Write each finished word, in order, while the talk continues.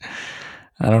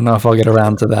I don't know if I'll get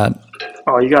around to that.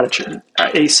 Oh, you got to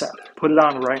ASAP. Put it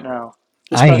on right now.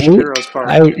 It's I Ben hate. Shapiro's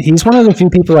part. He's one of the few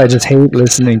people I just hate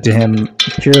listening to him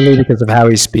purely because of how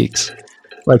he speaks.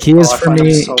 Like he Oh, is I for find him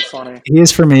me. so funny. He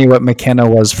is for me what McKenna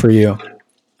was for you.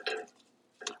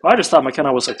 I just thought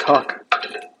McKenna was a cuck.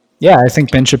 Yeah, I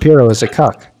think Ben Shapiro is a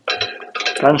cuck.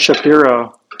 Ben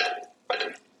Shapiro,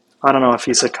 I don't know if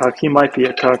he's a cuck. He might be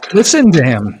a cuck. Listen to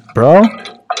him, bro.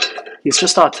 He's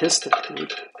just autistic,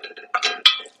 dude. It's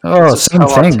Oh, just same how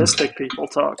thing. autistic people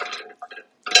talk.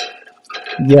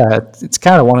 Yeah, it's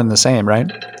kind of one and the same,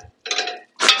 right?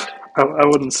 I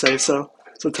wouldn't say so.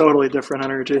 It's a totally different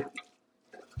energy.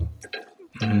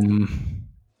 Mm, yeah,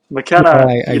 McKenna,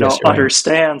 I guess you're right.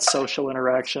 understands social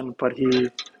interaction, but he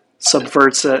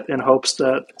subverts it in hopes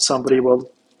that somebody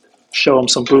will show him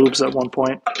some boobs at one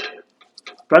point.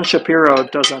 Ben Shapiro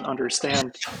doesn't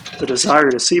understand the desire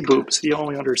to see boobs. He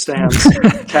only understands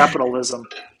capitalism.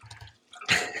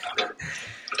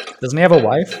 Doesn't he have a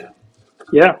wife?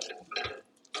 Yeah.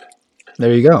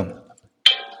 There you go.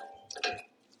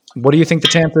 What do you think the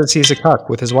chances he's a cuck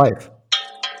with his wife?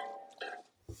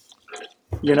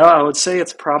 I would say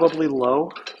it's probably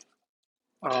low.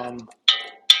 Um,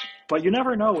 but you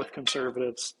never know with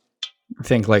conservatives. I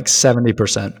think like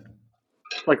 70%.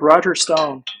 Like Roger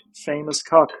Stone, famous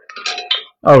cuck,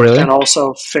 Oh, really? and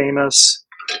also famous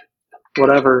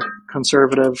whatever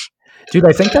conservative. Dude,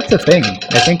 I think that's the thing.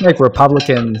 I think like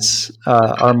Republicans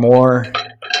are more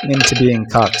into being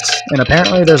cucks. And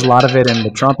apparently there's a lot of it in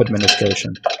the Trump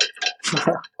administration.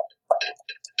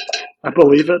 I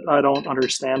believe it. I don't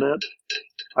understand it.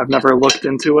 I've never looked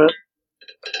into it,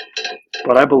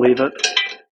 but I believe it.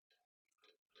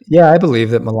 Yeah, I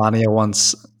believe that Melania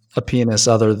wants a penis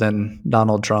other than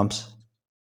Donald Trump's.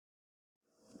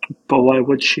 But why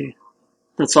would she?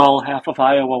 That's all half of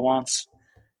Iowa wants.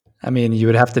 I mean, you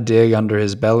would have to dig under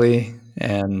his belly.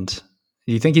 And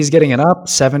you think he's getting it up?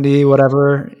 70,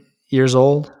 whatever years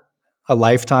old? A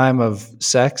lifetime of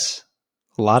sex?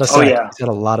 A lot of Oh sex. yeah. He's had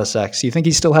a lot of sex. You think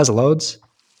he still has loads?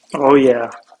 Oh yeah.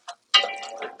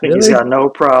 I think he's Really? got no I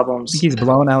think problems. he's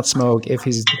blown out smoke if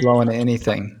he's blowing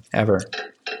anything ever.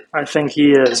 I think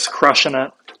he is crushing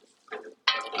it.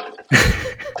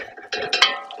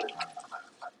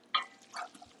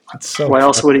 It's so Why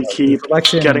else fucked would he up.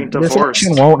 keep getting This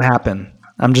election divorced? won't happen.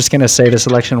 I'm just gonna say this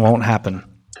election won't happen.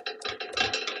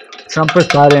 Trump with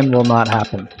Biden will not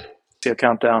happen. See a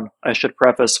countdown. I should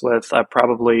preface with I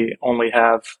probably only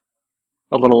have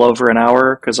a little over an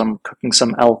hour because I'm cooking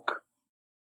some elk.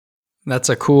 That's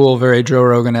a cool, very Joe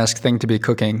Rogan-esque thing to be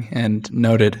cooking, and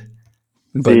noted.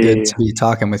 But good The to be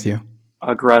talking with you.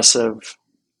 aggressive.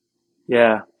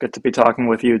 Yeah, good to be talking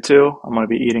with you too. I'm going to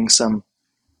be eating some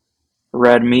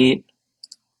red meat.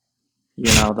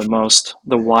 The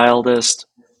wildest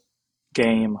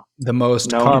game The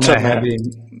most known karma to man. heavy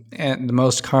and the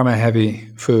most karma heavy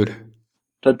food.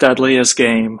 The deadliest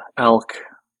game, elk.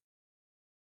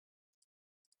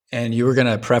 And you were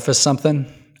gonna preface something?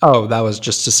 Oh, that was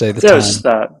just to say the Yeah, it was just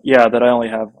time. that. Yeah, that I only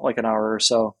have like an hour or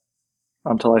so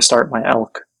until I start my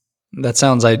elk. That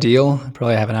sounds ideal.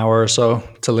 Probably have an hour or so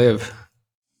to live.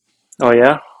 Oh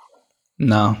yeah?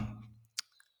 No, Are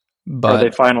they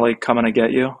but finally coming to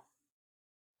get you?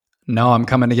 no, I'm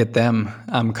coming to get them.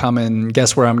 I'm coming.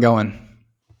 Guess where I'm going?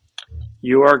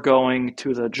 You are going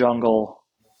to the jungle.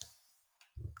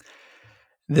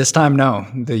 This time, no.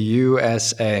 The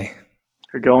U.S.A.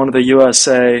 You're going to the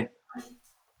U.S.A.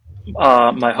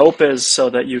 My hope is so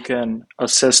that you can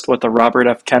assist with the Robert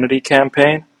F. Kennedy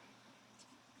campaign.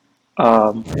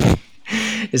 Um,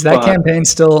 Is that but campaign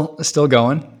still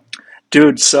going?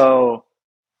 dude, so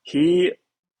he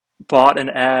bought an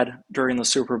ad during the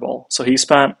Super Bowl. So he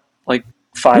spent like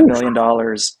 $5 million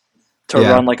to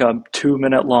Yeah. run like a 2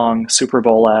 minute long Super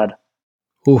Bowl ad.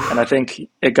 Oof. And I think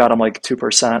it got him like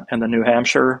 2% in the New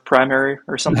Hampshire primary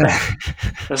or something.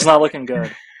 It's not looking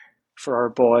good for our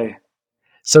boy.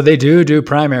 So they do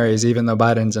primaries even though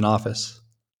Biden's in office.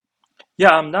 Yeah,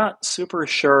 I'm not super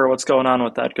sure what's going on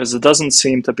with that because it doesn't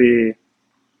seem to be.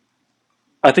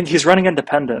 I think he's running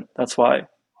independent. That's why.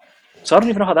 So I don't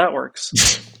even know how that works.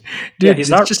 Yeah, Dude, he's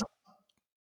it's not. just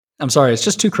I'm sorry, it's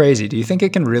just too crazy. Do you think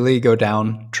it can really go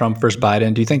down Trump versus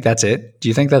Biden? Do you think that's it? Do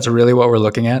you think that's really what we're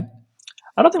looking at?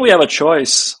 I don't think we have a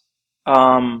choice.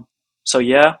 So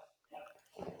yeah,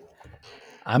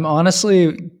 I'm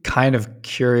honestly kind of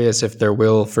curious if there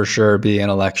will for sure be an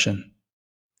election.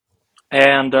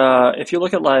 and if you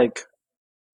look at like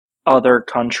other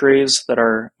countries that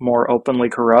are more openly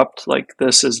corrupt, like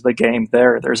this is the game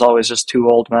there. There's always just two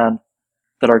old men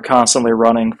that are constantly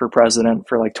running for president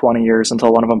for like 20 years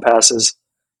until one of them passes.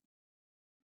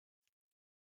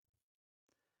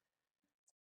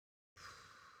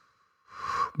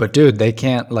 But dude, they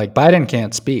can't like Biden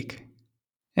can't speak,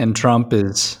 and Trump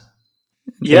is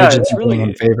Yeah, age is it's not doing him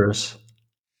really favors.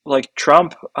 like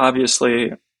Trump,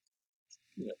 obviously,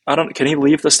 I don't, can he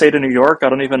leave the state of New York? I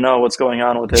don't even know what's going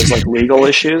on with his like legal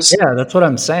issues. Yeah, that's what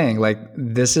I'm saying. Like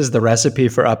this is the recipe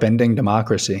for upending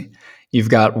democracy. You've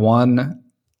got one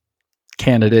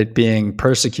candidate being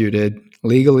persecuted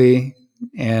legally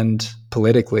and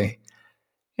politically,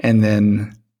 and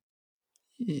then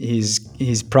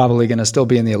he's probably going to still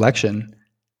be in the election,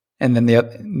 and then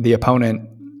the opponent,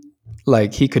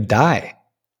 like he could die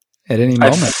at any I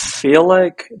moment. feel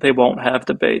like they won't have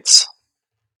debates.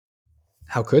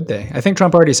 How could they? I think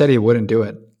Trump already said he wouldn't do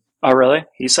it. Oh, really?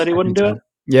 He said he I wouldn't think do it? so.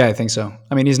 Yeah, I think so.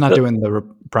 I mean, he's not But, doing the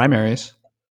primaries.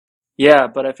 yeah,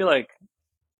 but I feel like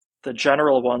the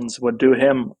general ones would do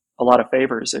him a lot of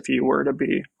favors if you were to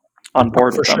be on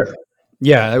board For with them. sure.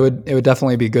 Yeah, it would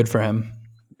definitely be good for him.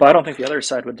 But I don't think the other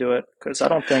side would do it because I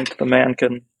don't think the man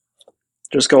can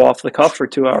just go off the cuff for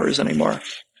 2 hours anymore.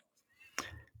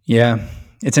 Yeah.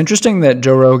 It's interesting that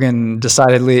Joe Rogan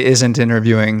decidedly isn't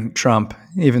interviewing Trump,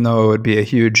 even though it would be a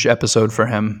huge episode for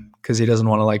him because he doesn't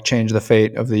want to like change the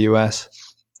fate of the US.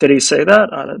 Did he say that?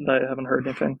 I haven't heard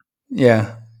anything.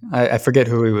 Yeah. I forget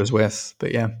who he was with,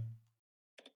 but yeah.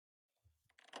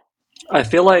 I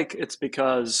feel like it's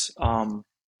because,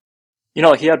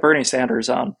 like he had Bernie Sanders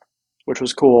on, which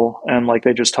was cool. And like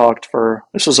they just talked for,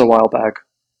 this was a while back,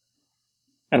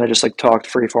 and they just like talked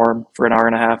free form for an hour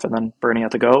and a half and then Bernie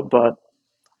had to go. But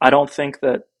I don't think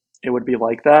that it would be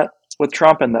like that with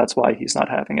Trump, and that's why he's not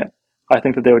having it. I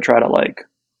think that they would try to like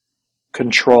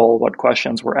control what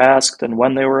questions were asked and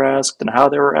when they were asked and how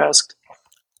they were asked.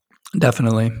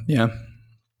 Definitely. Yeah.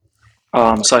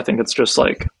 So I think it's just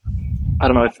like, I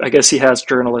don't know. I guess he has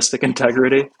journalistic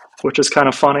integrity, which is kind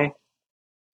of funny.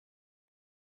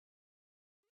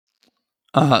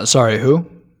 Sorry, who?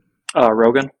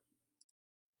 Rogan.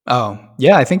 Oh,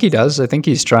 yeah, I think he does. I think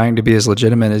he's trying to be as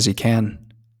legitimate as he can,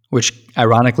 which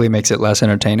ironically makes it less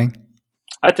entertaining.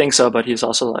 I think so, but he's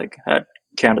also like had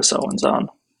Candace Owens on.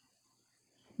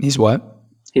 He's what?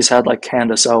 He's had like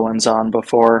Candace Owens on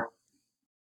before.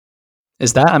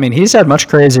 Is that? I mean, he's had much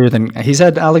crazier than he's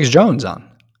had Alex Jones on.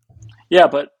 Yeah,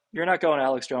 but you're not going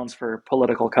Alex Jones for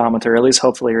political commentary. At least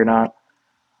hopefully you're not.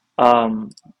 Um,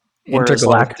 Whereas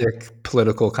like, Intergalactic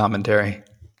political commentary.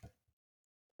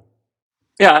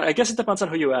 yeah, I guess it depends on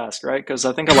who you ask, right? Because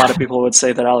I think a lot of people would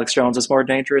say that Alex Jones is more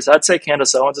dangerous. I'd say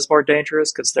Candace Owens is more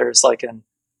dangerous because there's like an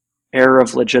air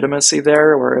of legitimacy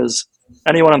there, whereas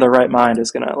anyone in their right mind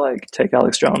is gonna like take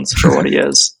Alex Jones for what he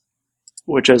is,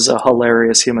 which is a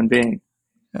hilarious human being.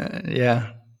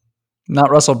 Yeah, not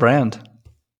Russell Brand.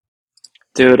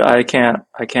 Dude, I can't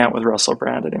with Russell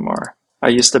Brand anymore. I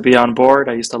used to be on board,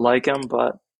 I used to like him,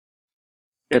 but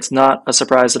it's not a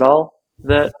surprise at all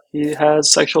that he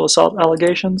has sexual assault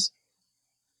allegations.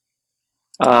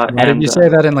 Why did And you say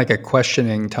that in like a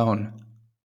questioning tone?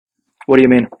 What do you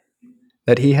mean?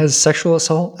 That he has sexual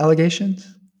assault allegations?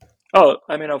 Oh,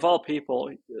 I mean, of all people,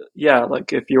 yeah,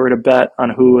 like if you were to bet on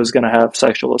who was going to have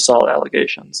sexual assault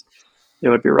allegations, it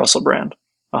would be Russell Brand,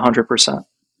 100%.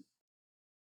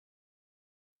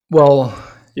 Well,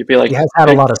 You'd be he like, has had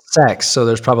a big. lot of sex, so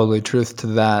there's probably truth to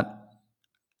that.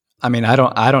 I mean, I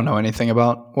don't know anything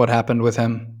about what happened with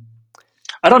him.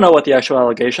 I don't know what the actual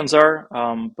allegations are,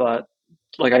 but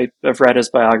like I've read his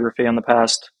biography in the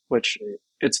past, which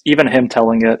it's even him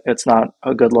telling it. It's not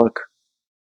a good look.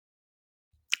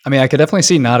 I mean, I could definitely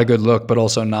see not a good look, but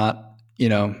also not,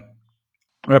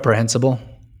 reprehensible.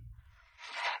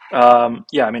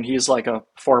 Yeah, I mean, he's like a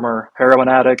former heroin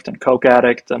addict and coke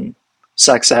addict and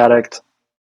sex addict.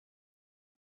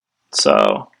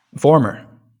 So Former.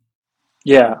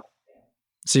 yeah,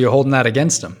 So you're holding that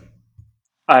against him.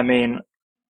 I mean,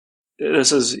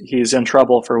 he's in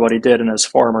trouble for what he did in his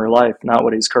former life, not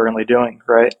what he's currently doing,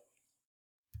 right?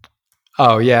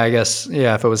 Oh, yeah, I guess.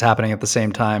 Yeah, if it was happening at the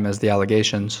same time as the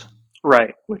allegations.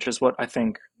 Right, which is what I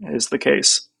think is the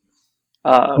case.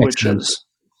 Makes Which sense. is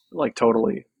like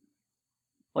totally,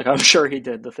 like I'm sure he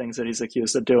did the things that he's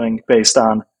accused of doing based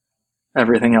on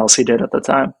everything else he did at the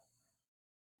time.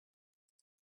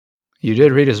 You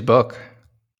did read his book.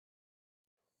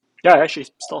 Yeah, I actually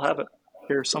still have it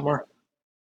here somewhere.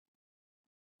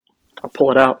 I'll pull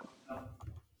it out.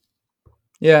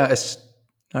 Yeah, it's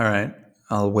all right.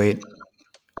 I'll wait.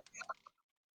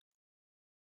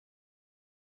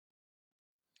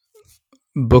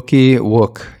 Bookie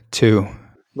Wook 2. He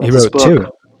That's his wrote book. two,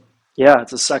 Yeah,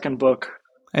 it's his second book.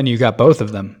 and you got both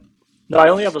of them. No, I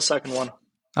only have the second one.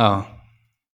 Oh,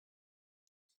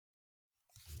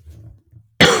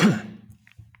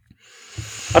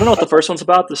 I don't know what the first one's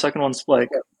about. The second one's like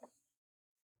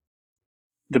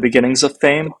the beginnings of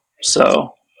fame.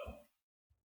 So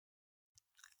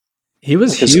He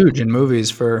was like his huge in movies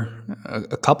for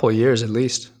a couple years at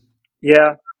least.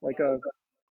 yeah, like a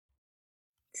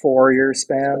 4 year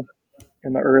span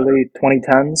in the early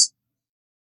 2010s in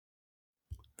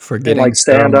Forgetting like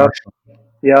Sarah stand up. Marshall.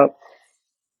 Yep.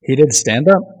 He did stand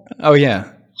up? Oh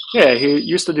yeah. Yeah, he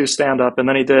used to do stand up and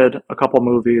then he did a couple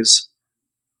movies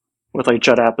with like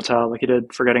Judd Apatow. Like he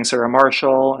did Forgetting Sarah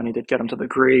Marshall and he did Get Him to the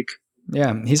Greek.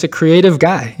 Yeah, he's a creative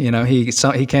guy, you know, he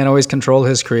can't always control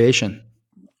his creation.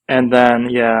 And then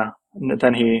yeah,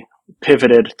 then he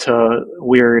pivoted to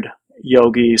weird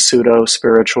yogi pseudo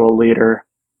spiritual leader.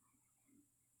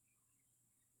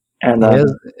 And He has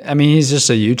then I mean, he's just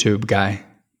a YouTube guy.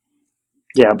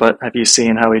 yeah, but have you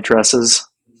seen how he dresses?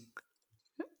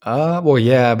 Well,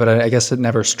 yeah, but I guess it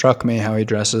never struck me how he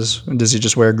dresses. Does he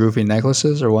just wear goofy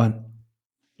necklaces or what?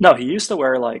 No, he used to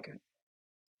wear like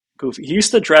goofy. He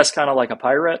used to dress kind of like a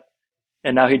pirate,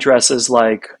 and now he dresses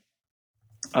like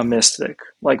a mystic,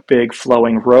 like big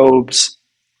flowing robes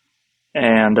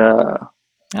and I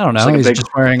don't just know. like a He's big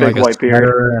just wearing big like a white beard.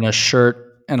 sweater and a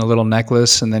shirt and a little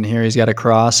necklace, and then here he's got a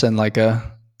cross and like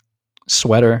a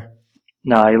sweater.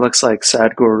 No, he looks like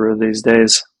Sadhguru these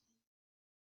days.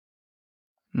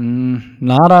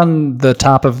 Not on the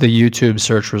top of the YouTube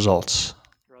search results.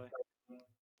 Really?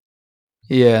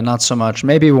 Yeah, not so much.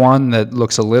 Maybe one that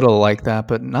looks a little like that,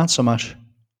 but not so much.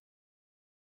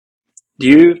 Do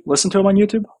you listen to him on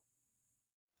YouTube?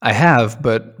 I have,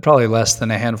 but probably less than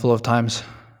a handful of times.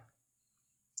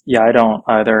 Yeah, I don't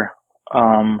either.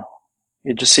 Um,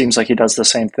 it just seems like he does the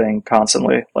same thing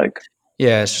constantly. Like,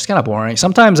 Yeah, it's just kind of boring.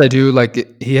 Sometimes I do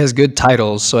like he has good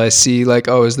titles, so I see like,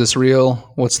 oh, is this real?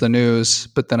 What's the news?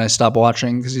 But then I stop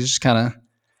watching because he just kind of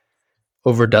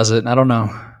overdoes it. I don't know.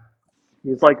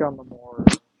 he's like on the more.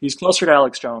 He's closer to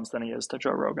Alex Jones than he is to Joe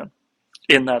Rogan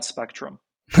in that spectrum.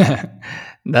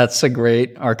 That's a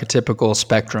great archetypical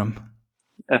spectrum.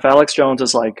 If Alex Jones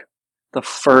is like the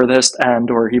furthest end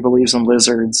where he believes in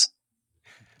lizards,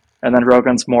 and then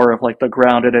Rogan's more of like the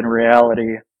grounded in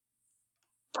reality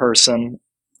person,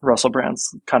 Russell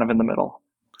Brand's kind of in the middle.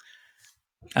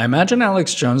 I imagine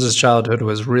Alex Jones's childhood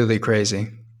was really crazy.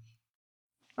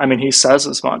 I mean, he says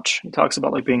as much. He talks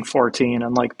about like being 14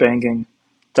 and like banging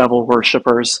devil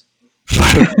worshippers.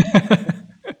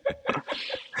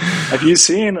 Have you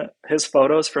seen his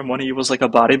photos from when he was like a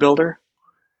bodybuilder?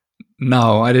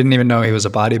 No, I didn't even know he was a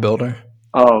bodybuilder.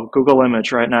 Oh, Google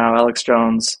image right now, Alex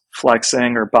Jones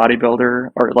flexing or bodybuilder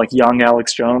or like young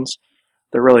Alex Jones.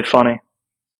 They're really funny.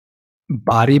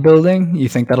 Bodybuilding? You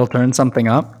think that'll turn something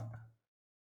up?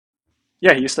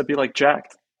 Yeah, he used to be like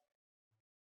jacked.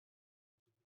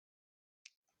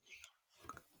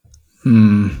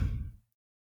 Hmm.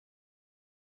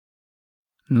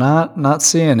 Not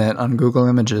seeing it on Google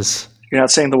Images. You're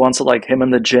not seeing the ones that like him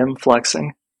in the gym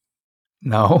flexing?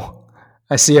 No.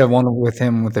 I see a one with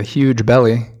him with a huge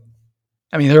belly.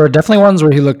 I mean, there are definitely ones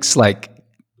where he looks like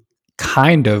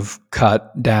kind of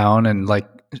cut down and like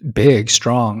big,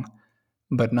 strong,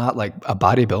 but not like a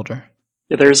bodybuilder.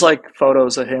 Yeah, there's like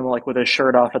photos of him like with his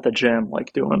shirt off at the gym,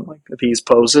 like doing like these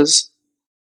poses.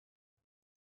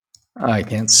 I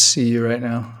can't see you right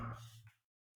now.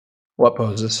 What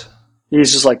poses?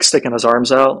 He's just like sticking his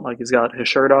arms out, like he's got his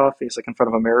shirt off. He's like in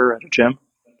front of a mirror at a gym,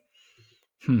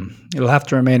 It'll have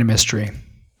to remain a mystery.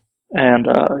 and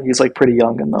he's like pretty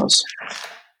young in those.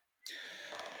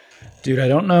 Dude, I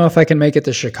don't know if I can make it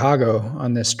to Chicago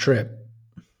on this trip.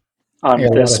 I On got a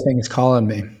lot of this, things calling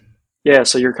me. yeah.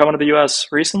 So you're coming to the U.S.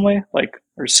 recently, like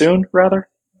or soon, rather?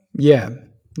 Yeah,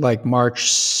 like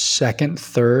March 2nd,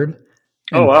 3rd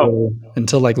Oh wow.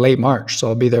 until like late March, so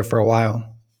I'll be there for a while.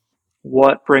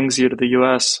 What brings you to the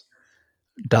U.S.?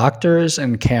 Doctors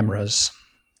and cameras.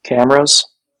 Cameras?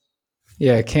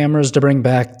 Yeah, cameras to bring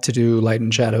back to do light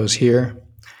and shadows here.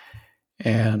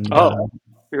 And Oh,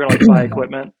 you're gonna like buy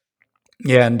equipment.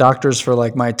 yeah, and doctors for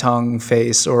like my tongue,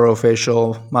 face,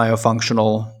 orofacial,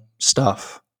 myofunctional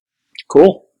stuff.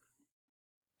 Cool.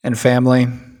 And family.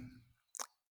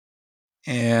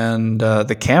 And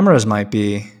the cameras might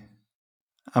be,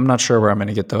 I'm not sure where I'm going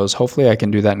to get those. Hopefully I can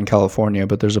do that in California,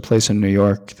 but there's a place in New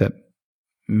York that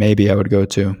maybe I would go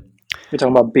to. You're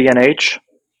talking about B&H?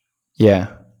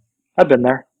 Yeah. I've been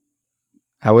there.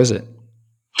 How is it?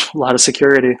 A lot of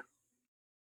security.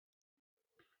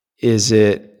 Is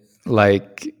it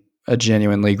like a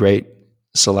genuinely great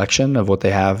selection of what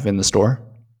they have in the store?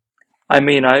 I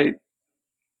mean, I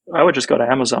would just go to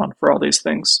Amazon for all these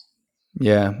things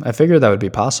Yeah, I figured that would be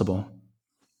possible.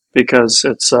 because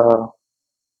it's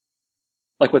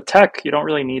like with tech, you don't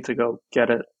really need to go get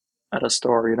it at a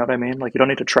store. You know what I mean? Like you don't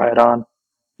need to try it on.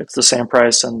 It's the same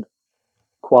price and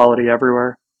quality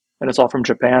everywhere, and it's all from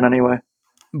Japan anyway.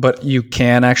 But you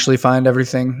can actually find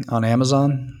everything on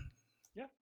Amazon. Yeah.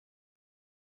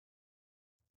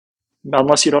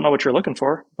 Unless you don't know what you're looking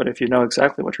for, but if you know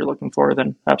exactly what you're looking for,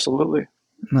 then absolutely.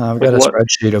 No, I've Like got a what?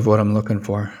 spreadsheet of what I'm looking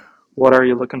for. What are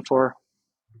you looking for?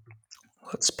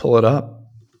 Let's pull it up.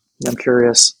 I'm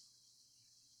curious.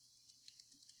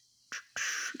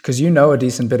 Because you know a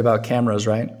decent bit about cameras,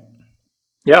 right?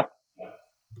 Yeah,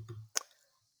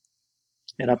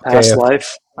 in a Okay, past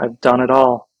life, I've done it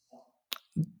all.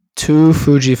 two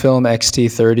Fujifilm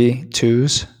X-T30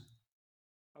 twos,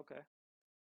 Okay.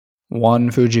 one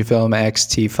Fujifilm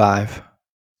X-T5.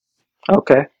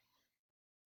 Okay.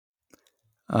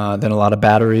 Then a lot of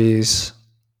batteries,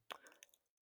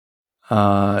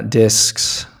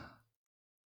 discs,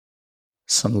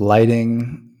 some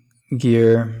lighting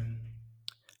gear,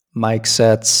 mic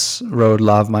sets, Rode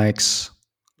lav mics,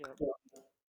 Yep.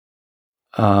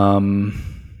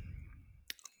 um,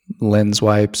 lens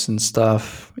wipes and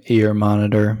stuff, ear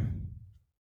monitor.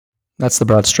 That's the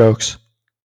broad strokes.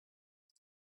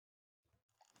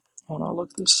 I want to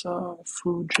look this up.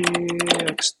 Fuji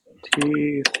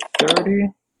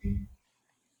XT30.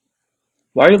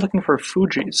 Why are you looking for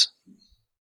Fuji's?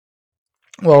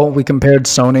 Well, we compared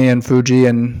Sony and Fuji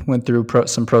and went through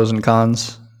some pros and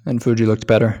cons, and Fuji looked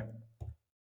better.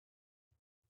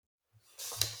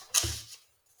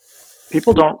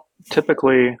 People don't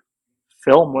typically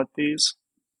film with these.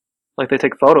 Like they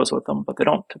take photos with them, but they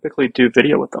don't typically do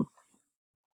video with them.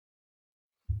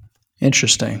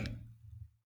 Interesting.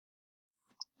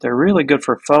 They're really good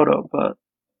for photo, but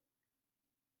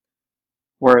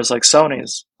whereas like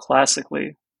Sony's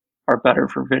classically are better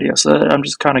for video. So I'm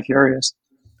just kind of curious.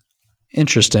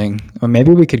 Interesting. Well,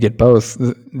 maybe we could get both.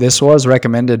 This was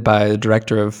recommended by the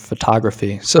director of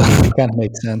photography, so it kind of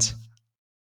makes sense.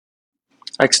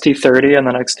 XT30 and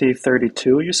then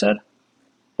XT32, you said?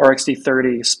 Or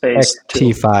XT30 space 2?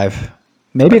 XT5.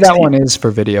 Maybe that XT. one is for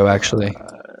video, actually.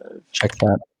 Check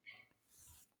that.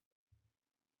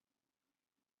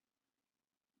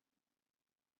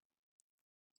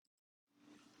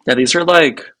 Yeah, these are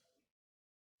like,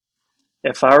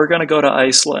 if I were going to go to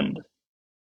Iceland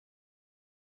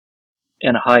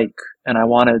and hike and I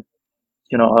wanted,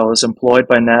 I was employed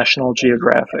by National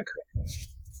Geographic,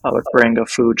 I would bring a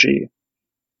Fuji.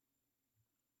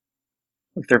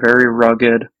 Like they're very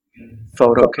rugged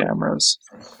photo cameras.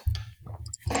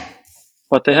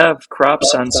 But they have crop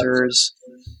sensors.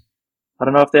 I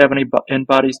don't know if they have any in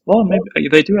body. Well, maybe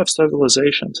they do have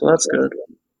stabilization, so that's good.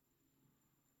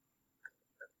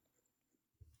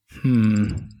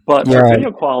 But for Yeah,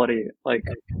 video quality, like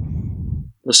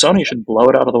the Sony should blow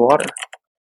it out of the water.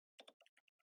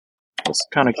 That's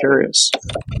kind of curious.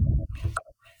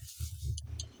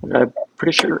 I'm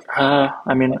pretty sure.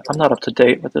 I mean, I'm not up to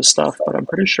date with this stuff, but I'm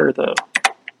pretty sure the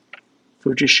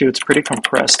Fuji shoots pretty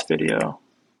compressed video.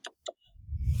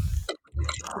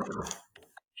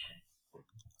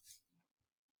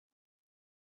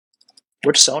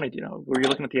 Which Sony do you know? Were you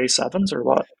looking at the A7s or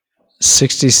what?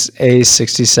 60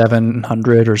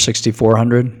 A6700 or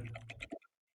 6400.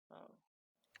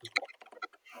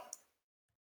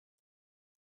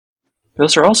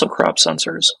 Those are also crop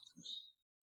sensors.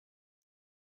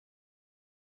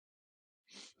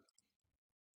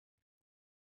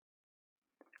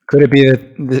 Could it be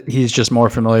that he's just more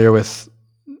familiar with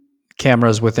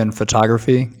cameras within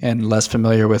photography and less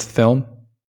familiar with film?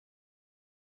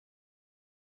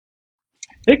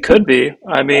 It could be.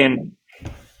 I mean,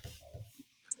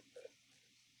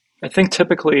 I think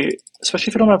typically,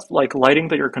 especially if you don't have like lighting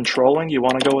that you're controlling, you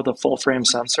want to go with a full frame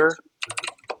sensor,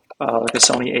 like a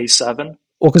Sony A7.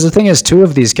 Well, because the thing is, two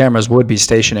of these cameras would be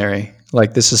stationary.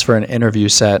 Like this is for an interview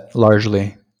set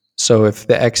largely. So if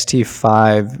the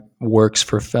XT5 works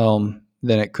for film,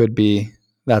 then it could be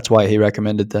that's why he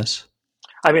recommended this.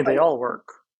 I mean, they all work.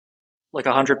 Like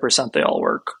 100% they all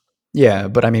work. Yeah,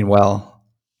 but I mean, well,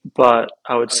 But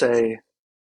I would say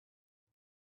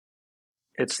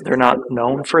they're not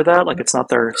known for that. Like it's not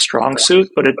their strong suit,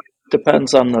 but it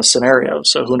depends on the scenario.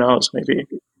 So who knows? Maybe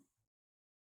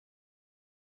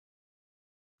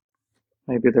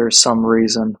there's some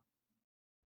reason.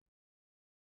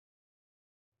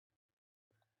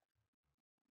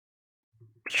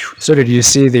 so did you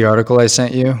see the article I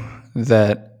sent you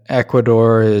that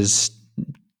Ecuador is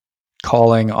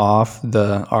calling off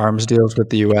the arms deals with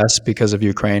the U.S. because of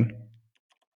Ukraine?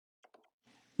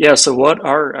 Yeah. So what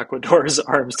are Ecuador's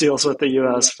arms deals with the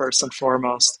U.S. first and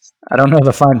foremost? I don't know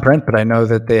the fine print, but I know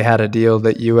that they had a deal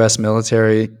that U.S.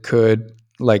 military could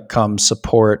like come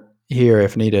support here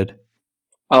if needed.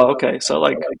 Oh, okay. So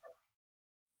like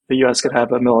the U.S. could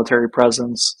have a military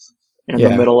presence. in the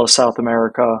Yeah. middle of South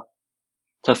America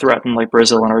to threaten like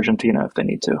Brazil and Argentina if they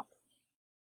need to.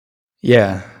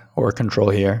 Yeah. Or control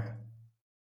here.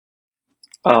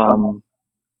 Um,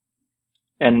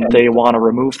 and they want to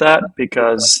remove that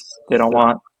because they don't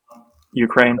want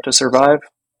Ukraine to survive.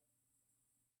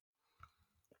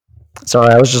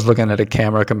 Sorry, I was just looking at a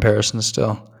camera comparison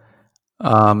still.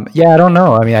 Yeah, I don't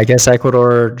know. I mean, I guess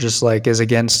Ecuador just like is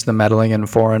against the meddling in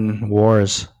foreign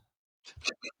wars.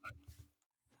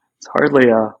 It's hardly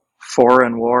a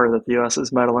foreign war that the U.S.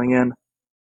 is meddling in.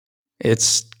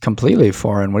 It's completely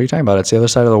foreign. What are you talking about? It's the other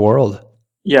side of the world.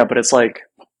 Yeah, but it's like,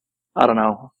 I don't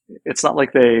know. It's not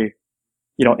like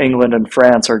England and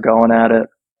France are going at it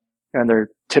and they're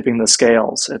tipping the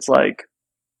scales. It's like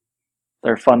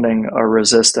they're funding a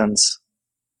resistance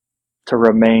to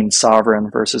remain sovereign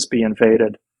versus be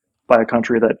invaded by a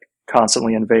country that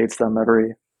constantly invades them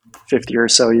every 50 or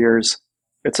so years.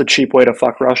 It's a cheap way to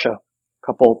fuck Russia. A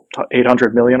couple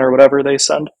 800 million or whatever they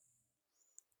send.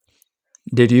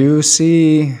 Did you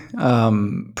see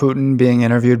Putin being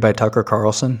interviewed by Tucker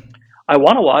Carlson? I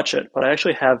want to watch it, but I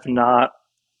actually have not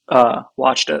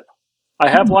watched it. I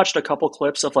have watched a couple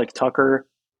clips of like Tucker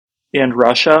in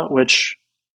Russia, which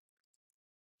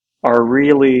are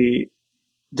really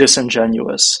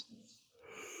disingenuous.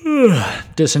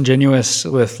 Disingenuous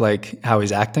with like how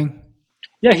he's acting.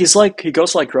 Yeah, he's like he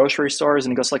goes to like grocery stores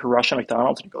and he goes to like a Russian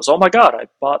McDonald's and he goes, "Oh my god, I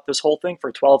bought this whole thing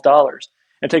for $12."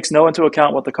 It takes no into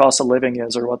account what the cost of living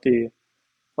is or what the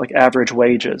like average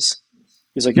wage is.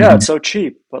 He's like, "Yeah, Mm-hmm. it's so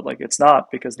cheap," but like it's not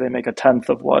because they make a tenth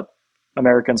of what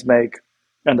Americans make,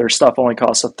 and their stuff only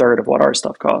costs a third of what our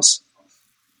stuff costs.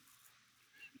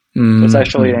 So it's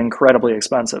actually Mm-hmm. incredibly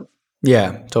expensive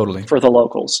Yeah, totally. for the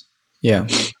locals. Yeah.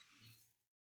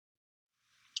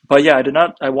 But yeah, I did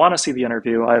not. I want to see the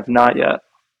interview. I have not yet.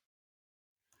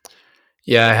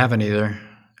 Yeah, I haven't either.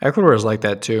 Ecuador is like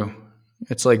that too.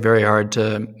 It's like very hard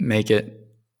to make it.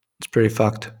 It's pretty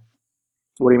fucked.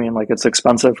 What do you mean? Like it's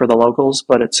expensive for the locals,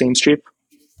 but it seems cheap?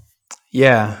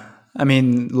 Yeah. I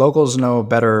mean, locals know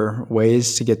better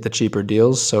ways to get the cheaper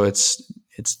deals, so it's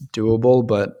doable,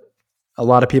 but a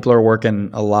lot of people are working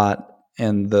a lot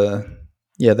and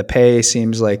the pay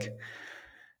seems like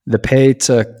the pay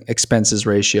to expenses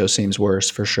ratio seems worse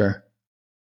for sure.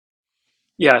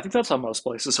 Yeah, I think that's how most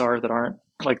places are that aren't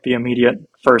like the immediate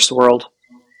first world.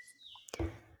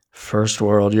 First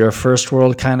world. You're a first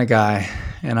world kind of guy,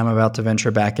 and I'm about to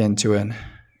venture back into it.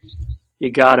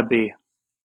 You gotta be.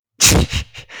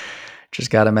 Just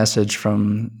got a message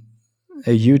from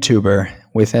a YouTuber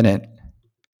within it.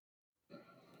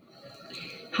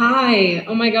 Hi.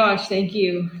 Oh my gosh. Thank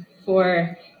you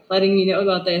for letting me know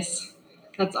about this.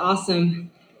 That's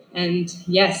awesome. And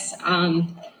yes,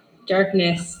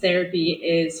 darkness therapy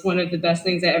is one of the best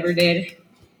things I ever did.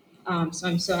 So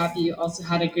I'm so happy you also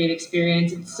had a great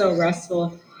experience. It's so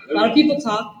restful. A lot of people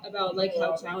talk about like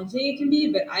how challenging it can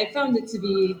be, but I found it to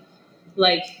be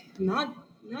like not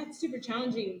super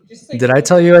challenging, just like Did I super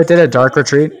tell you I did a dark peaceful.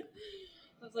 retreat?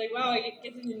 I was like, wow, I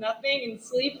get to do nothing and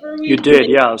sleep for a You week. did,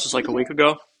 yeah. It was just like a week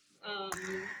ago.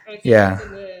 I think Yeah. it's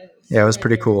in the Yeah, it was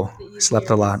pretty surrender. cool. The I slept easier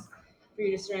a it lot. is for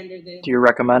you to surrender, the Do you more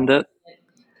recommend it? it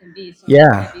can be. So I'm so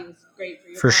Yeah, happy it was great for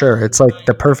your for sure. body and It's your like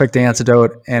the mind and your perfect spirit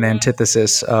antidote to and rest and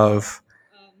antithesis relax. of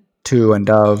Um, to and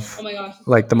oh of my gosh,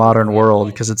 it's so like the funny because modern today I'm world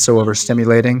supposed because it's so to be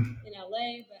overstimulating in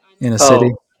LA, but I'm in a actually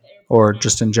city Oh, at the airport or now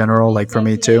just in getting my general, like for visa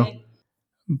me too. today.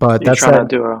 But you that's trying that.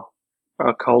 to do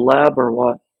a collab or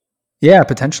what? Yeah,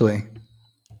 potentially.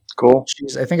 Cool.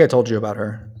 I think I told you about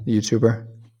her, the YouTuber.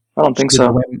 I don't She think did the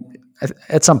so. Wim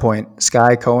at some point.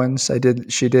 Sky Cohen's.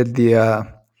 She did the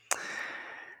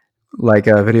like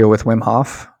a video with Wim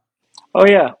Hof. Oh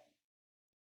yeah.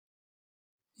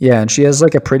 Yeah, and she has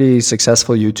like a pretty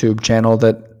successful YouTube channel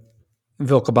that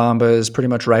Vilcabamba is pretty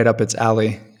much right up its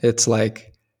alley. It's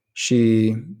like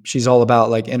she's all about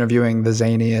like interviewing the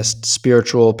zaniest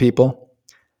spiritual people.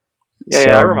 Yeah,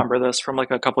 yeah, I So remember this from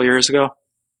like a couple years ago.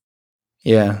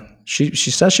 yeah, she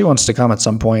says she wants to come at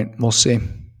some point. We'll see.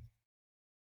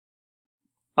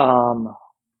 Um,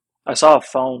 I saw a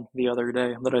phone the other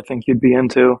day that I think you'd be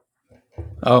into.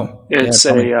 Oh yeah, It's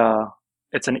tell me.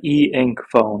 it's an e-ink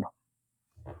phone.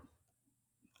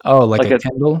 Oh, like Like a it,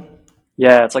 Kindle.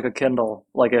 yeah, it's like a Kindle.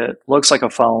 Like it looks like a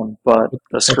phone, but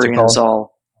the What's it screen is called?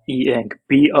 all e-ink.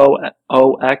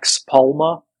 BOOX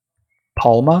Palma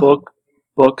Palma. book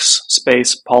books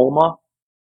space Palma.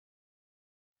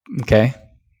 Okay.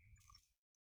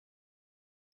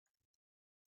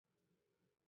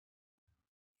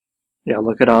 Yeah,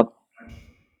 look it up.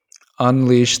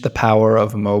 Unleash the power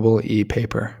of mobile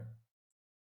e-paper.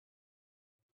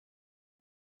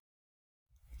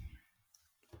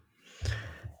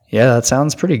 Yeah, that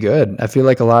sounds pretty good. I feel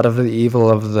like a lot of the evil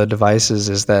of the devices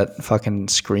is that fucking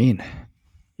screen.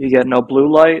 You get no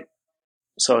blue light,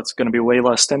 so it's going to be way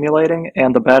less stimulating,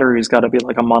 and the battery's got to be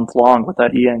like a month long with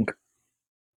that e-ink.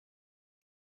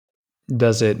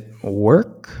 Does it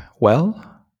work well?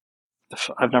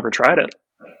 I've never tried it,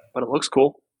 but it looks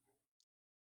cool.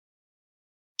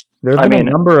 There have I been a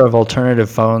mean, number of alternative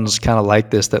phones kind of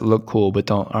like this that look cool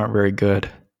but aren't very good.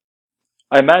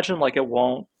 I imagine like it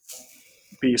won't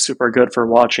be super good for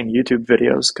watching YouTube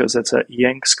videos because it's an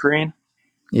e-ink screen,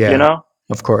 you Yeah, know?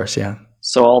 of course, yeah.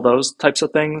 So all those types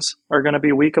of things are going to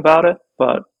be weak about it,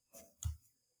 but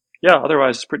yeah,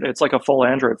 otherwise it's like a full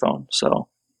Android phone. So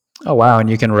Oh wow, and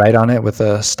you can write on it with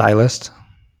a stylus.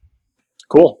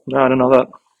 cool. No, I didn't know that.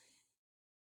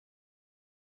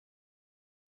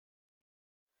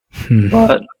 Hmm.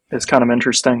 But it's kind of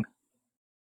interesting.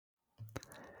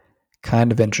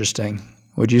 Kind of interesting.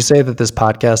 Would you say that this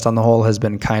podcast on the whole has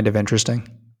been kind of interesting?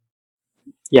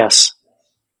 Yes,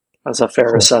 that's a fair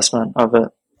Cool. assessment of it.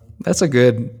 That's a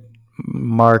good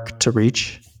mark to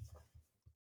reach.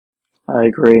 I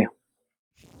agree.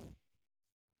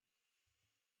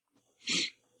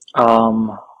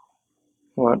 Um,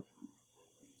 what?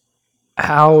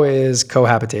 How is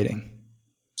cohabitating?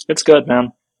 It's good,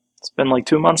 man. It's been like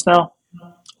 2 months now.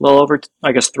 A little over,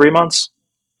 I guess, 3 months.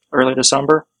 Early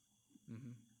December.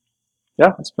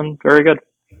 Yeah, it's been very good.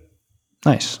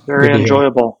 Nice. Good Very to hear.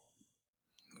 enjoyable.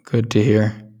 Good to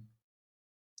hear.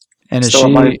 And Still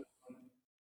at my,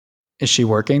 is she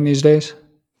working these days?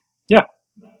 yeah,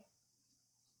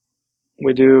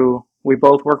 we do. We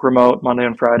both work remote Monday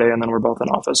and Friday, and then we're both in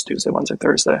office Tuesday, Wednesday,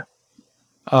 Thursday.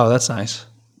 Oh, that's nice.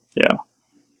 Yeah.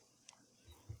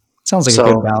 Sounds like a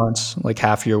good So balance, like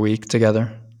half your week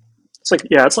together. it's like,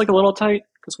 yeah, it's like a little tight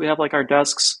because we have like our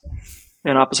desks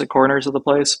in opposite corners of the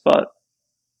place, but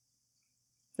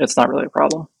it's not really a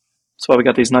problem. That's why we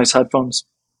got these nice headphones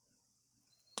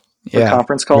for Yeah,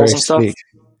 conference calls very and stuff. sleek.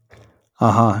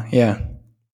 Uh-huh, yeah.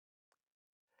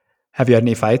 Have you had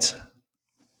any fights?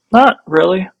 Not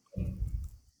really.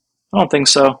 I don't think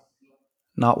so.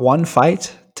 Not one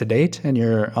fight to date, and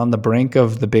you're on the brink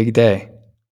of the big day.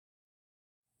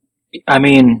 I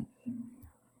mean,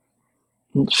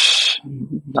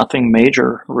 nothing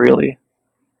major, really.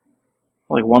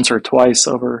 Like once or twice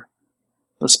over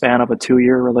the span of a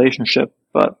 2-year relationship,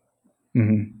 but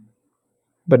Hmm.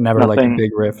 But never like a nothing,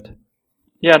 big rift.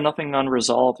 yeah, nothing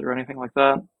unresolved or anything like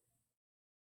that.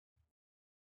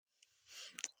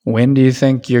 When do you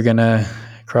think you're gonna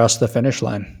cross the finish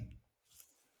line?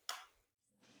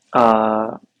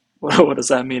 Uh, what does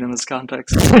that mean in this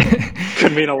context?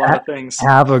 Could mean a lot of things.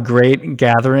 Have a great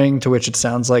gathering to which it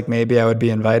sounds like maybe I would be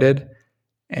invited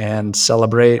and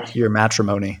celebrate your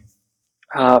matrimony.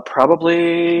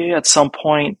 Probably at some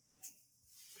point,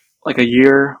 like a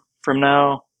year from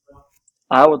now,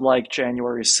 I would like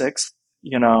January 6th,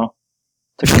 you know,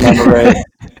 to commemorate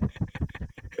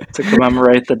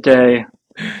the day.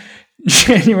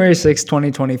 January 6th,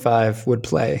 2025 would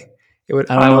play. It would,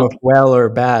 I don't I know would if well or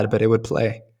bad, but it would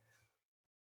play.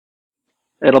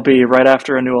 It'll be right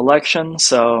after a new election,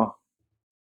 so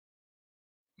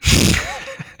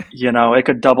it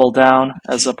could double down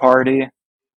as a party.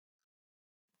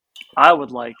 I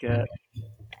would like it.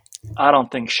 I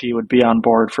don't think she would be on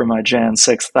board for my Jan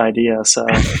 6th idea, so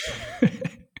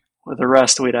with the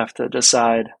rest we'd have to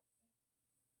decide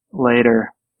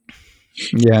later.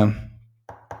 Yeah.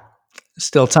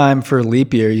 Still time for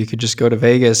leap year. You could just go to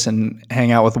Vegas and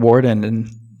hang out with Warden and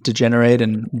degenerate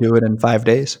and do it in 5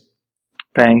 days.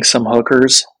 Bang some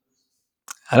hookers.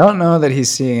 I don't know that he's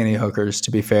seeing any hookers,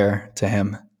 to be fair to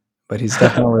him, but he's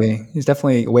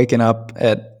definitely waking up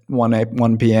at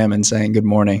 1 p.m. and saying good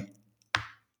morning.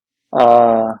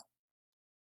 uh,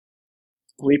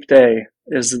 Leap day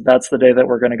that's the day that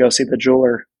we're going to go see the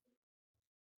jeweler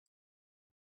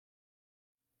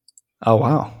Oh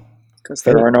wow, because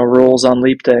there fate, are no rules on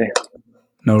Leap day.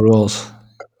 no rules.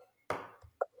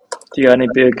 Do you have any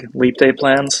big Leap day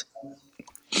plans?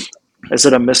 Is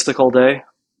it a mystical day?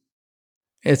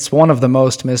 It's one of the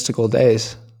most mystical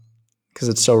days because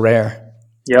it's so rare.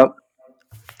 Yep.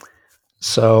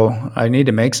 So I need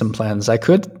to make some plans. I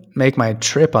could make my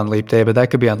trip on leap day, but that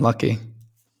could be unlucky.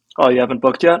 Oh, you haven't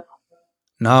booked yet?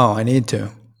 No, I need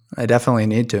to. I definitely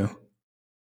need to.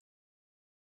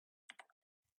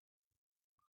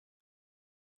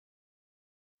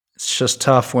 It's just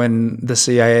tough when the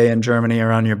CIA and Germany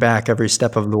are on your back every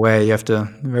step of the way. You have to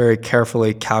very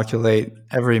carefully calculate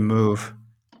every move,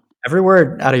 every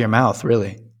word out of your mouth,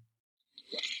 really.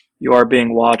 You are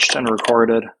being watched and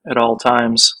recorded at all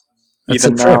times, That's the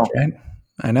even trick, now. right?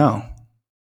 I know.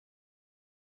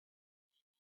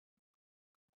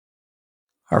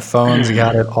 Our phones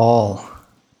got it all.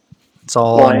 It's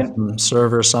all Well, on some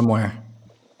server somewhere.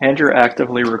 and you're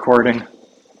actively recording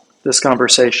this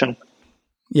conversation.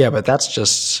 Yeah, but that's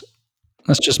just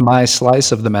my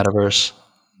slice of the metaverse.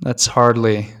 That's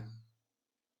hardly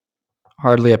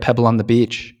a pebble on the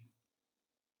beach.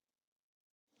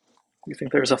 You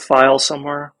think there's a file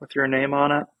somewhere with your name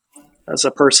on it as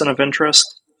a person of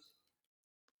interest?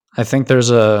 I think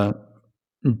there's a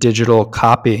digital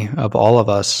copy of all of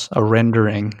us, a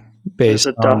rendering There's based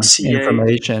a on .ca.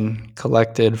 information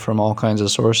collected from all kinds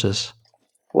of sources.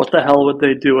 What the hell would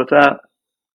they do with that?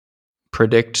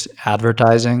 Predict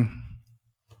advertising.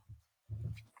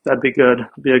 That'd be good.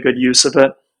 Be a good use of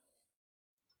it.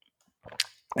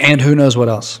 And who knows what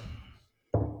else?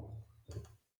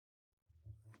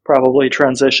 Probably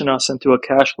transition us into a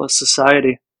cashless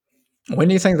society. When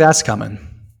do you think that's coming?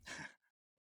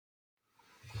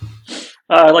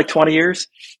 Like 20 years.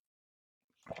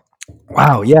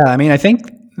 Wow, yeah. I mean, I think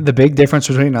the big difference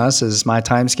between us is my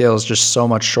time scale is just so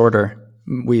much shorter.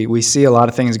 We see a lot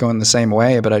of things going the same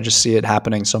way, but I just see it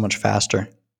happening so much faster.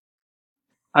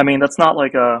 I mean, that's not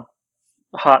like a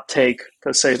hot take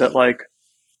to say that like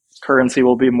currency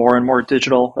will be more and more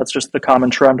digital. That's just the common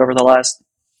trend over the last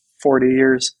 40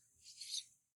 years.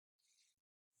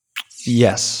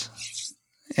 Yes.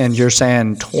 And you're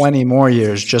saying 20 more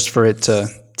years just for it to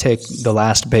take the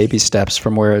last baby steps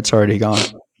from where it's already gone.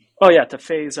 Oh yeah, to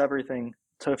phase everything,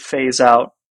 to phase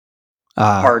out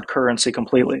Ah, hard currency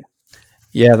completely.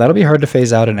 yeah, that'll be hard to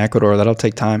phase out in Ecuador. That'll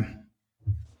take time.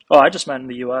 Oh, I just meant in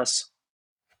the U.S.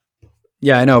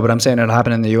 Yeah, I know, but I'm saying it'll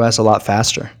happen in the US a lot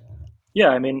faster. Yeah,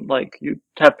 I mean, like you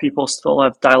have people still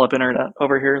have dial-up internet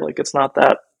over here. Like it's not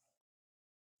that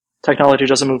technology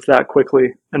doesn't move that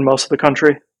quickly in most of the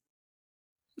country.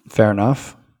 Fair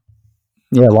enough.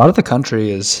 Yeah, a lot of the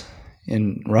country is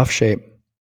in rough shape.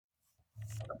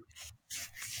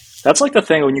 That's like the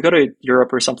thing when you go to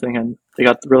Europe or something and they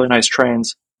got really nice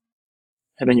trains,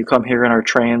 and then you come here and our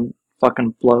train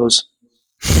fucking blows.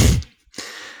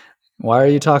 Why are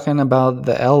you talking about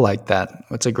the L like that?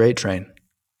 It's a great train.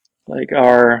 Like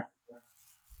our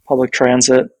public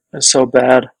transit is so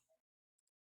bad.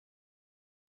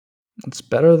 It's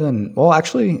better than, well,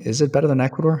 actually, is it better than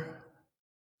Ecuador?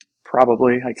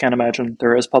 Probably, I can't imagine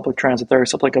there is public transit there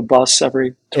except like a bus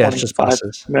every Yeah, it's just 25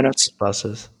 buses. minutes. Just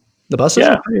buses. The buses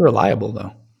are Yeah, pretty reliable though. I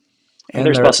mean, And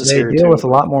there's buses they here deal too, with a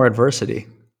but lot more adversity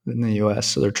than the US,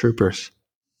 so they're troopers.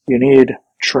 you need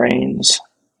trains.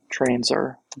 Trains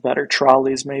are better.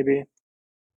 Trolleys, maybe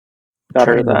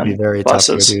better Trains would be than very tough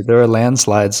here, buses. dude. There are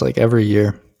landslides like every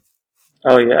year.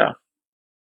 Oh, yeah.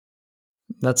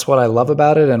 That's what I love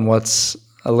about it and what's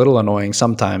a little annoying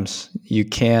sometimes. You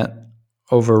can't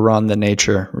overrun the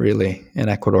nature really in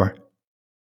Ecuador.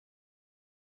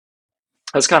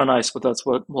 That's kind of nice, but that's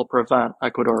what will prevent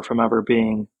Ecuador from ever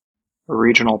being a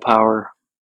regional power.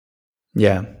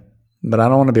 Yeah. But I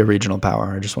don't want to be a regional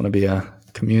power. I just want to be a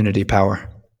community power.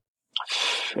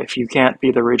 If you can't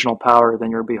be the regional power, then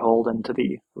you're beholden to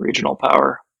the regional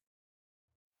power.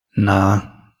 Nah.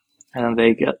 And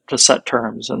they get to set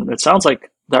terms. And it sounds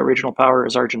like that regional power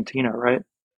is Argentina, right?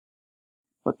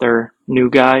 But their new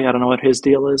guy, I don't know what his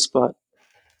deal is, but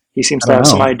he seems I to don't have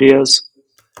some know. ideas.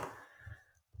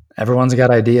 Everyone's got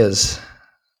ideas,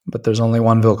 but there's only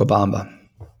one Vilcabamba.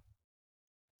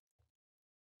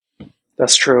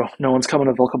 That's true. No one's coming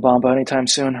to Vilcabamba anytime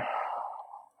soon.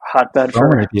 Hotbed So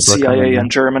many for people are coming CIA there. in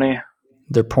Germany.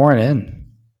 They're pouring in.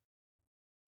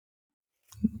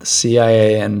 The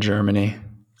CIA and Germany.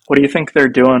 What do you think they're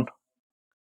doing?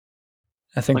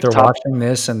 I think Like they're top, watching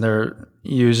this and they're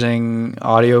using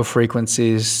audio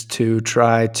frequencies to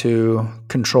try to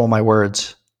control my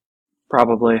words.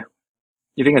 probably.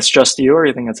 You think it's just you, or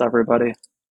you think it's everybody?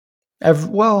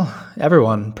 Well,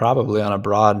 everyone probably on a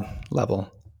broad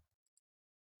level,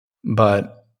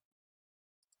 but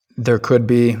there could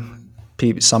be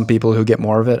some people who get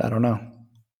more of it. I don't know.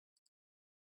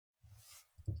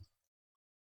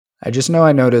 I just know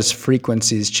I notice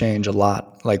frequencies change a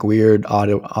lot, like weird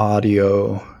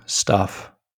audio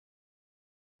stuff.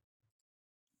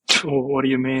 What do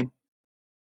you mean?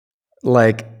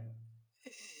 Like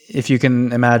if you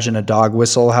can imagine a dog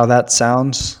whistle, how that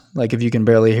sounds. Like if you can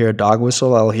barely hear a dog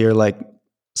whistle, I'll hear like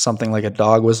something like a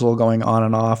dog whistle going on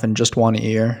and off in just one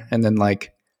ear, and then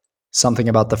like something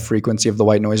about the frequency of the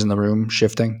white noise in the room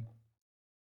shifting.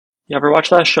 You ever watch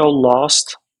that show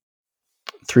Lost?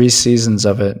 3 seasons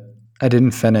of it. I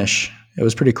didn't finish. It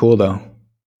was pretty cool though.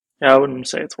 Yeah, I wouldn't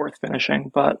say it's worth finishing,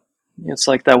 but it's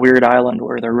like that weird island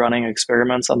where they're running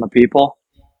experiments on the people.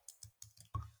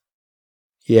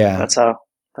 Yeah, That's how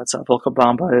that's how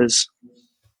Vilcabamba is.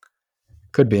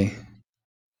 could be.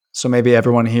 So maybe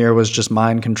everyone here was just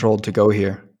mind controlled to go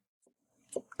here.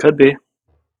 Could be.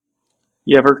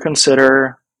 You ever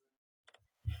consider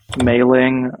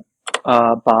mailing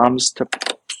bombs to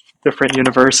different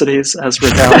universities as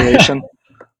retaliation?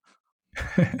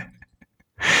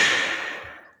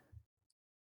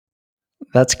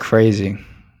 That's crazy.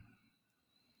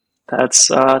 That's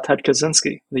Ted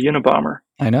Kaczynski, the Unabomber.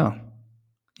 I know.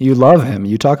 You love him.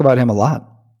 You talk about him a lot.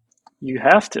 You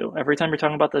have to. Every time you're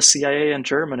talking about the CIA in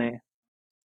Germany,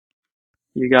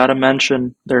 you got to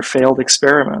mention their failed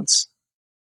experiments.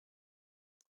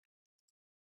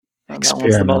 And that one's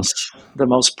Experiments. the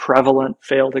most prevalent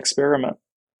failed experiment,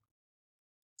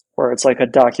 where it's like a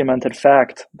documented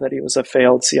fact that he was a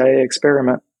failed CIA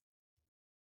experiment.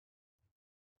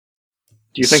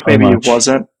 Do you think So maybe it much.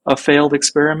 wasn't a failed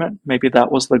experiment? Maybe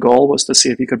that was the goal, was to see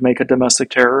if you could make a domestic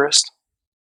terrorist?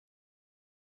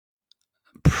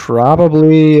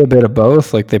 Probably a bit of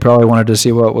both. Like they probably wanted to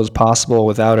see what was possible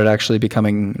without it actually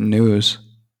becoming news.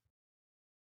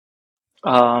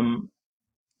 Um,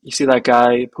 you see that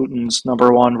guy, Putin's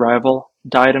number one rival,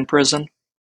 died in prison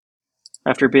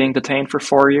after being detained for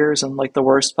 4 years in like the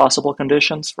worst possible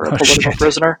conditions for a Oh political shit.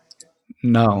 prisoner.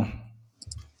 No.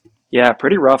 Yeah,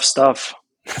 pretty rough stuff.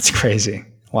 That's crazy.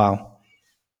 Wow.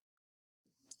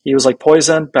 He was like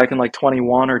poisoned back in like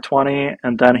 21 or 20,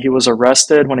 and then he was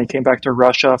arrested when he came back to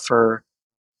Russia for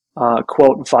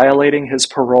quote, violating his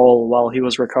parole while he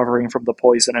was recovering from the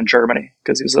poison in Germany,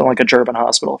 because he was in like a German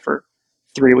hospital for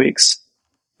 3 weeks.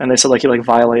 And they said like he like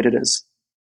violated his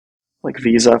like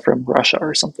visa from Russia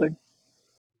or something.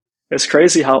 It's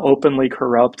crazy how openly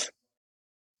corrupt.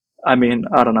 I mean,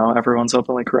 I don't know, everyone's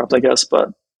openly corrupt, I guess, but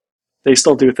they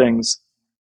still do things,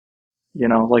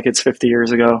 like it's 50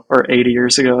 years ago or 80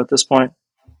 years ago at this point.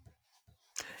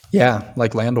 Yeah,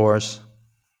 like land wars.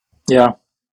 Yeah,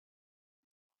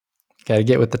 Got to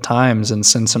get with the times and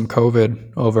send some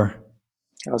COVID over.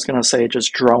 I was going to say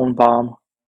just drone bomb,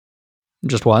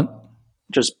 Just what?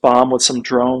 just bomb with some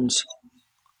drones.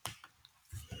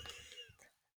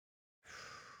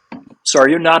 So are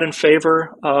you not in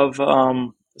favor of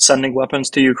sending weapons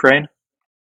to Ukraine?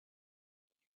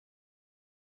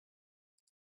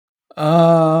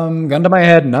 Gun to my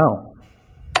head, no.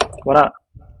 Why not?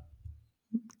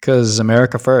 Because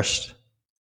America first.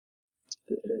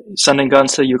 Sending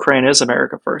guns to Ukraine is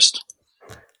America first.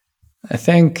 I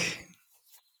think,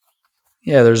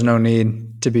 yeah, there's no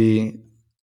need to be.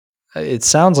 It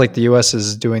sounds like the U.S.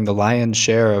 is doing the lion's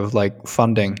share of like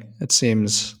funding. It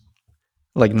seems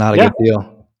like not a Yeah, good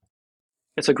deal.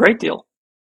 it's a great deal.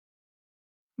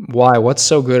 Why? What's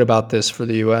so good about this for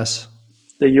the U.S.?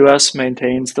 The US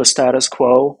maintains the status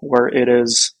quo where it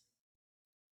is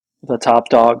the top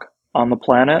dog on the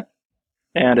planet,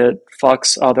 and it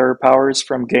fucks other powers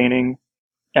from gaining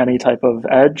any type of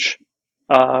edge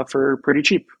for pretty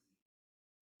cheap.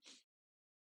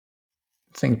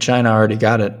 I think China already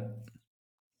got it.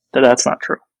 That's not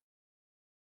true.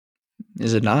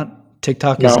 Is it not?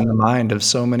 TikTok is in No. the mind of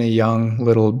so many young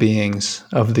little beings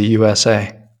of the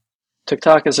USA.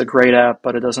 TikTok is a great app,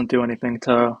 but it doesn't do anything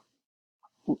to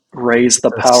raise the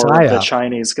It's a power of the psyop.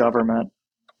 Chinese government.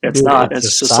 It's Dude, not. it's a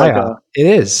It's just like psyop. It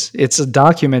is. It's a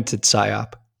documented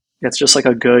psyop.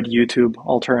 a good YouTube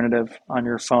alternative on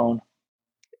your phone.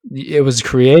 It was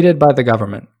created by the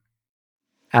government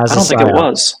as I a don't think it psyop.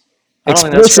 was. I don't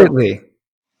think that's true. Explicitly.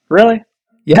 Really?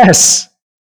 Yes.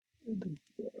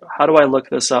 How do I look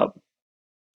this up?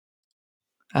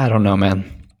 I don't know,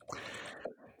 man.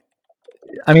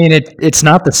 I mean, it's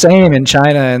not the same in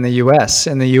China and the U.S.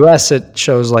 In the U.S., it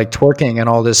shows like twerking and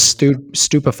all this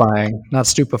stupefying, not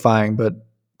stupefying, but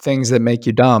things that make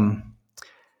you dumb.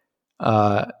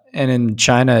 And in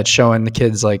China, it's showing the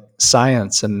kids like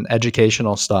science and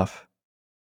educational stuff.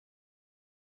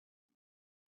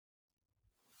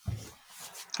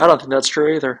 I don't think that's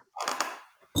true either.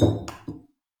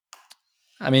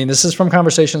 I mean, this is from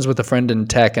conversations with a friend in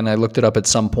tech, and I looked it up at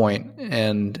some point,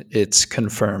 and it's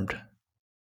confirmed.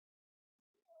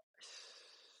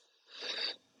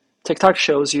 TikTok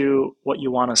shows you what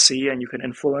you want to see and you can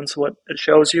influence what it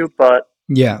shows you, but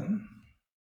Yeah,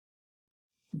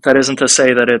 that isn't to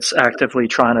say that it's actively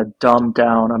trying to dumb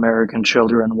down American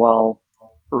children while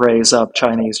raise up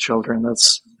Chinese children.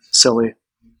 That's silly.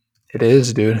 it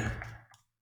is, dude.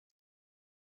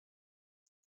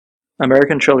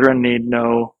 American children need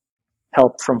no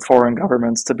help from foreign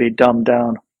governments to be dumbed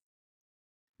down.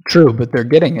 True, but they're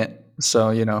getting it.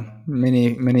 So,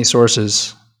 many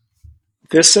sources.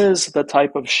 This is the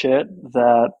type of shit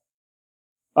that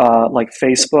like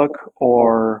Facebook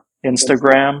or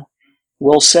Instagram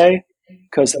will say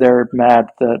because they're mad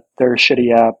that their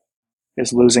shitty app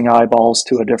is losing eyeballs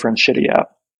to a different shitty app.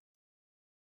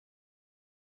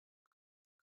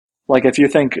 Like if you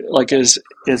think like is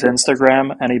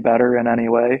Instagram any better in any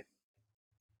way?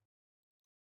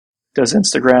 Does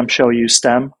Instagram show you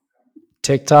STEM?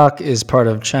 TikTok is part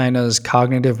of China's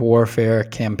cognitive warfare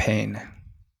campaign.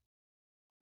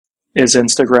 Is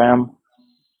Instagram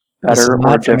This is better or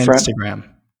not from different? Instagram.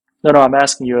 No, I'm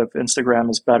asking you if Instagram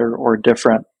is better or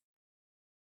different.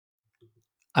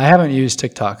 I haven't used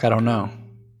TikTok. I don't know.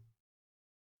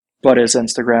 But is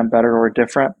Instagram better or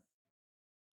different?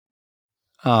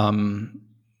 Um,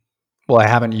 well, I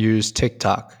haven't used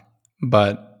TikTok,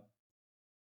 but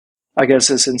I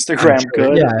guess is I'm Instagram sure.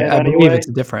 good Yeah, in I any believe way? it's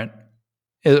different.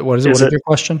 What is it? Is What is it your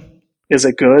question? is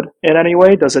it good in any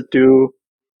way? Does it do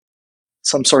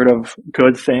some sort of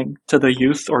good thing to the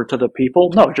youth or to the people?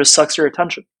 No, it just sucks your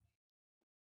attention.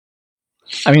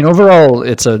 I mean, overall,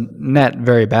 it's a net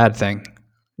very bad thing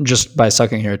just by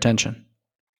sucking your attention.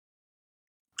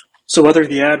 So whether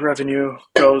the ad revenue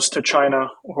goes to China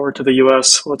or to the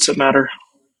US, what's it matter?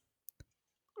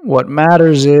 What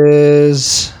matters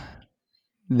is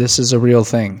this is a real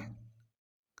thing,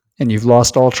 and you've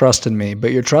lost all trust in me,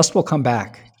 but your trust will come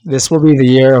back. This will be the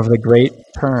year of the great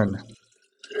turn.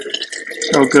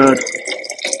 Oh, good.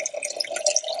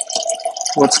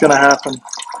 What's going to happen?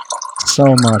 So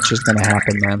much is going to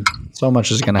happen, man. So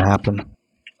much is going to happen.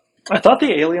 I thought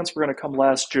the aliens were going to come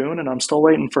last June, and I'm still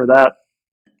waiting for that.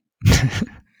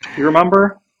 You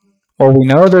remember? Well, we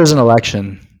know there's an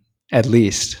election, at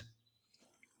least.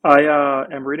 I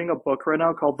am reading a book right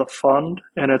now called The Fund,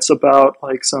 and it's about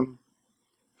like some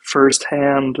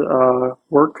firsthand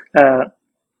work at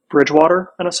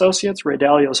Bridgewater and Associates, Ray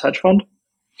Dalio's hedge fund.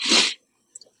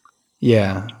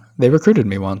 Yeah, they recruited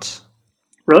me once.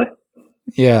 Really?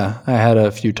 Yeah, I had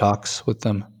a few talks with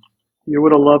them. You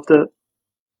would have loved it.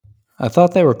 I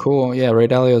thought they were cool. Yeah, Ray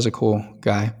Dalio's a cool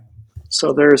guy.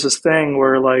 So there's this thing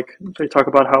where like they talk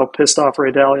about how pissed off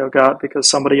Ray Dalio got because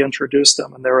somebody introduced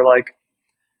him, and they were like,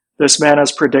 "This man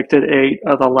has predicted 8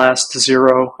 of the last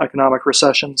 0 economic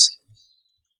recessions."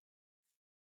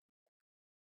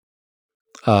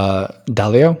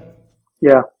 Dalio?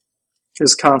 Yeah,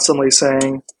 is constantly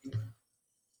saying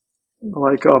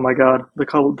like, "Oh my God,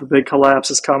 the big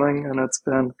collapse is coming," and it's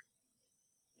been,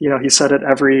 he said it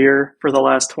every year for the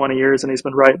last 20 years, and he's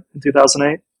been right in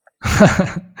 2008.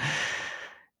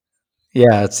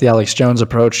 Yeah, it's the Alex Jones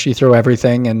approach. You throw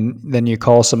everything and then you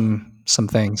call some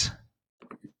things.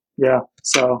 Yeah,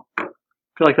 so I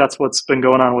feel like that's what's been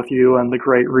going on with you and the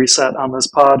Great Reset on this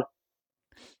pod.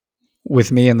 With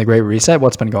me and the Great Reset,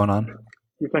 what's been going on?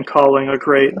 You've been calling a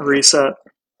Great Reset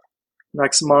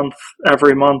next month,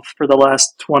 every month for the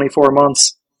last 24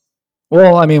 months.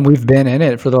 Well, I mean, we've been in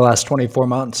it for the last 24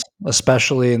 months,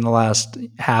 especially in the last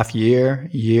half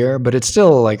year, but it's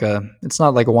still it's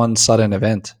not like one sudden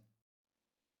event.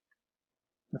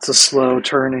 It's a slow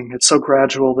turning. It's so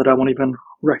gradual that I won't even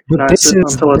But recognize it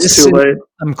until it's too late.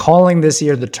 I'm calling this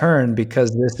year the turn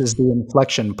because this is the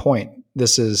inflection point.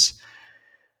 This is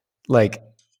like,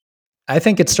 I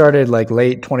think it started like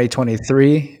late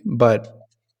 2023, but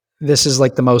this is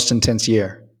like the most intense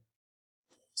year.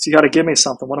 So you got to give me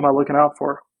something. What am I looking out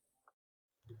for?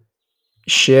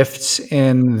 Shifts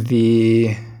in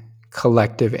the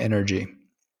collective energy,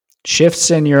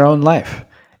 shifts in your own life.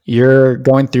 You're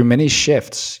going through many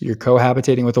shifts. You're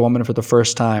cohabitating with a woman for the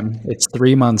first time. It's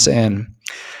 3 months in.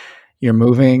 You're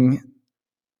moving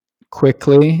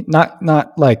quickly,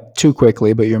 not like too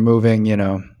quickly, but you're moving,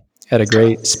 at a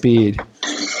great speed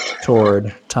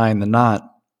toward tying the knot.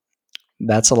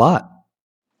 That's a lot.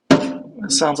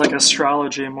 It sounds like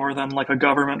astrology more than like a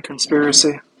government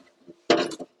conspiracy.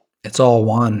 It's all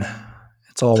one.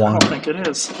 It's all I don't one. think it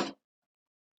is.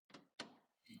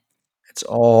 It's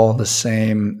all the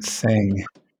same thing.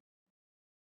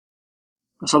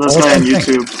 I saw It's this all the guy on same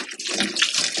thing. YouTube.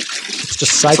 It's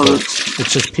just So, cycles.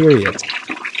 It's just periods.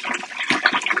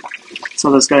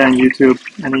 this guy on YouTube,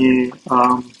 and he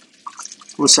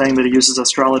was saying that he uses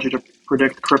astrology to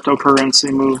predict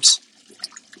cryptocurrency moves.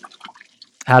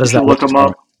 How You does that should work look him though?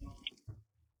 up.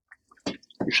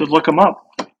 You should look him up.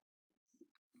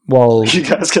 Well, You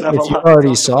guys can have a if you lot to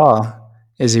already talk about. saw,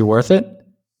 is he worth it?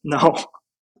 No.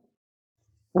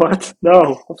 What?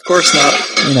 No, of course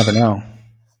not. You never know.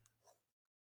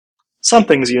 Some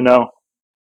things you know.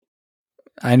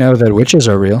 I know that witches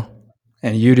are real,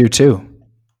 and you do too.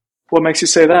 What makes you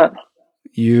say that?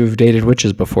 You've dated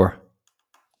witches before.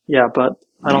 Yeah, but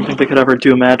I don't think they could ever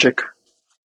do magic.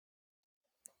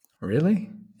 Really?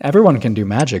 Everyone can do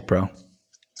magic, bro.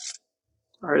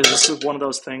 Or is this one of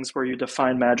those things where you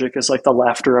define magic as like the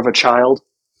laughter of a child?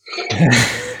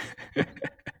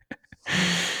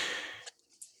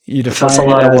 You Because that's a define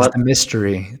it lot of as what.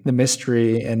 the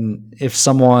mystery, and if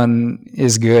someone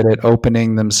is good at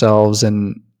opening themselves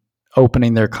and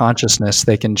opening their consciousness,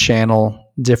 they can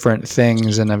channel different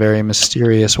things in a very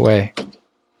mysterious way. I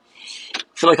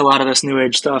feel like a lot of this New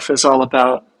Age stuff is all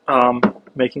about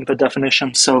making the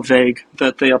definition so vague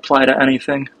that they apply to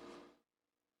anything.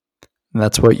 And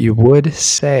that's what you would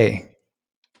say.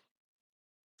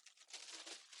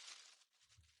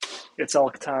 It's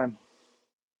elk time.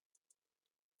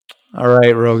 All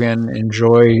right, Rogan,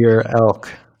 enjoy your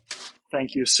elk.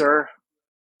 Thank you, sir.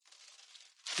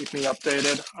 Keep me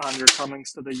updated on your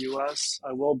comings to the U.S.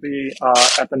 I will be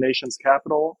at the nation's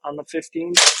capital on the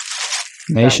 15th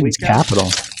that Nation's weekend. capital.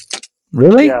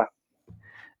 Really? Yeah,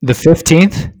 The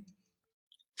 15th?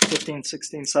 15th,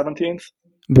 16th, 17th.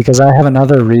 Because I have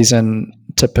another reason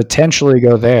to potentially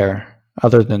go there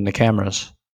other than the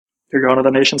cameras. You're going to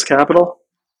the nation's capital?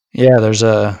 Yeah, there's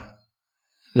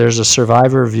a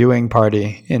survivor viewing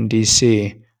party in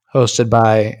DC hosted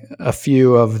by a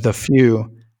few of the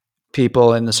few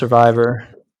people in the survivor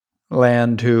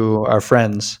land who are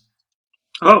friends.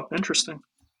 Oh, interesting.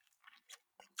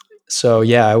 So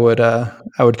yeah, I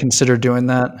would consider doing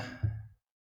that.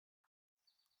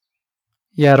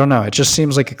 Yeah, I don't know. It just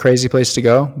seems like a crazy place to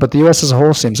go, but the US as a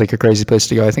whole seems like a crazy place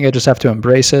to go. I think I just have to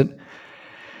embrace it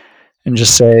and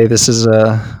just say this is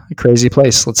a crazy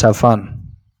place. Let's have fun.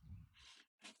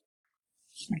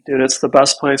 Dude, it's the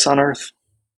best place on earth.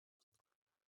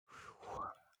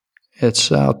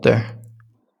 It's out there.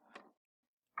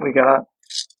 We got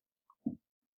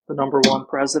the number one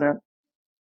president,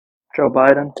 Joe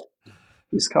Biden.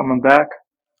 He's coming back.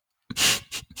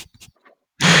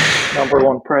 Number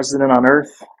one president on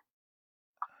earth.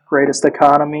 Greatest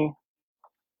economy.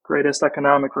 Greatest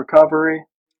economic recovery.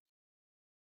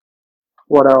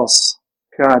 What else?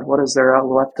 God, what is there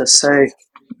left to say?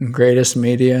 Greatest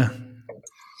media.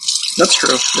 That's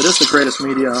true. It is the greatest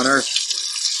media on earth.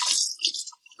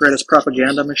 Greatest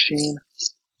propaganda machine.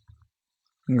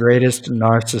 Greatest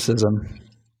narcissism.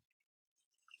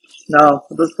 No,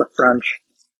 this is the French.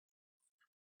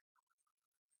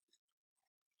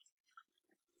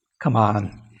 Come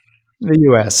on. The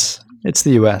US. It's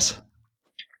the US.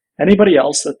 Anybody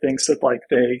else that thinks that like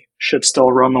they should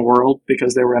still run the world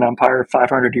because they were an empire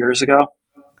 500 years ago?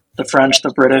 The French,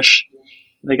 the British,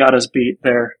 they got us beat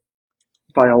there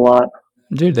by a lot.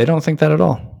 Dude, they don't think that at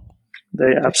all.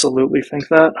 They absolutely think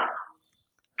that. Oh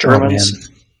Germans.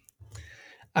 man.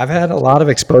 I've had a lot of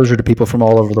exposure to people from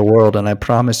all over the world, and I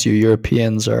promise you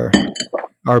Europeans are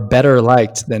better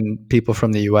liked than people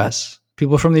from the US.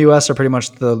 People from the US are pretty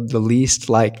much the least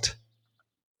liked.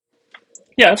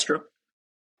 Yeah, that's true.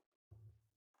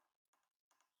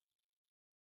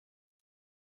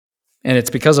 And it's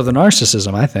because of the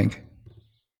narcissism, I think.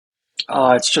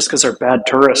 It's just because they're bad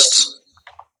tourists.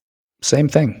 Same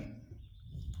thing.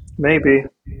 Maybe.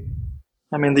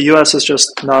 I mean, the U.S. is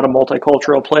just not a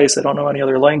multicultural place. They don't know any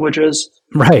other languages.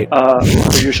 Right.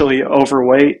 They're usually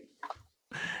overweight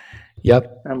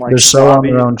Yep. and like They're so on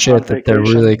their snobby own on shit that they're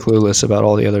vacation. really clueless about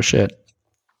all the other shit.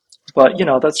 But,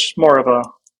 that's more of a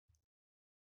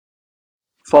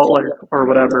fault or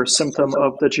whatever symptom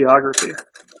of the geography.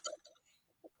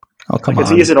 Oh, Like, come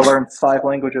it's on. easy to learn 5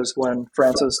 languages when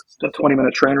France is a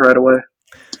 20-minute train ride away.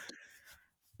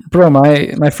 Bro,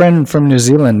 my friend from New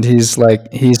Zealand, he's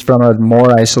from a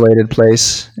more isolated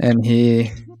place, and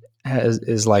he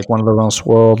is like one of the most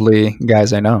worldly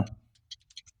guys I know.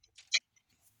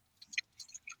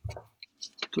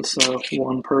 Just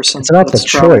one person It's about the that's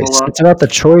traveled a choice. lot. It's about the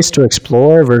choice to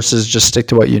explore versus just stick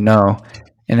to what you know.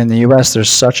 And in the US, there's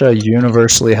such a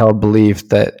universally held belief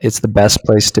that it's the best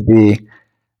place to be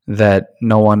that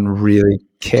no one really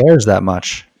cares that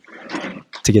much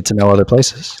to get to know other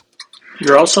places.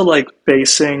 You're also like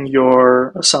basing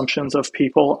your assumptions of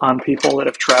people on people that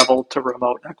have traveled to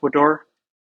remote Ecuador,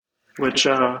 which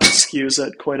skews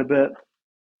it quite a bit.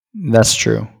 That's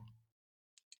true.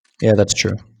 Yeah, that's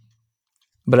true.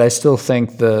 But I still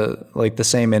think the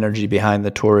same energy behind the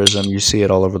tourism, you see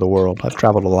it all over the world. I've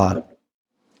traveled a lot.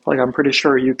 Like, I'm pretty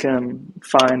sure you can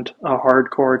find a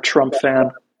hardcore Trump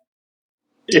fan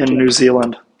in New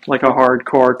Zealand, like a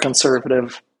hardcore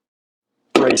conservative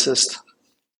racist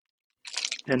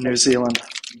in New Zealand.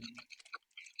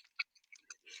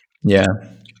 Yeah.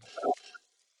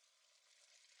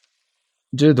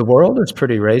 Dude, the world is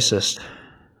pretty racist.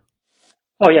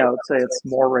 Oh, yeah, I would say it's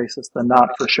more racist than not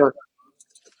for sure,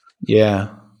 Yeah.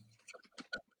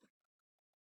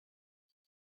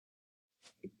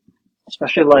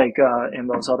 especially like in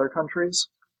those other countries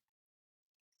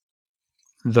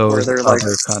where Those they're like,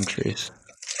 other countries.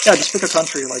 yeah, just pick a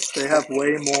country. Like, they have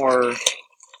way more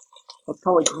let's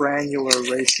call it granular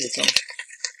racism.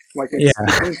 Like Yeah,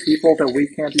 it's between people that we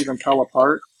can't even tell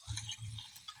apart.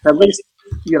 At least,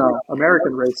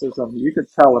 American racism, you could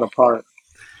tell it apart.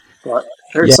 But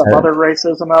there's some yeah, other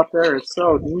racism out there. It's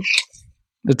so niche.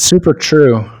 it's super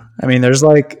true. I mean, there's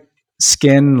like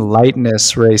skin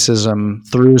lightness racism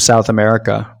through South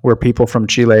America, where people from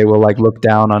Chile will like look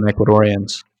down on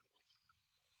Ecuadorians.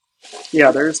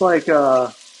 Yeah, there's like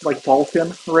Balkan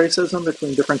racism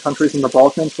between different countries in the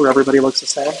Balkans where everybody looks the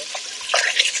same.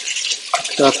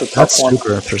 That's a tough That's one.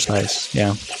 super precise.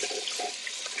 Yeah.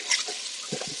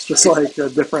 It's just like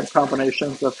different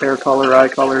combinations of hair color, eye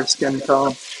color, skin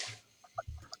tone.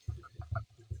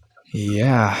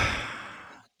 Yeah.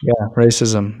 Yeah.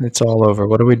 Racism. It's all over.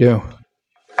 What do we do?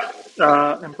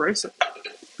 Embrace it.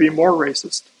 Be more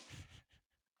racist.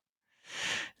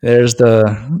 There's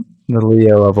the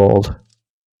Leo of old.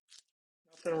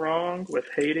 Nothing wrong with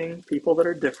hating people that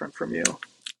are different from you.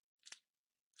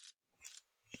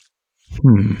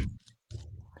 Hmm.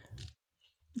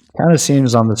 Kind of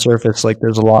seems on the surface like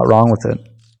there's a lot wrong with it.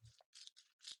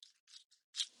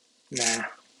 Nah.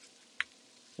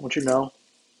 Don't you know?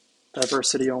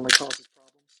 Diversity only causes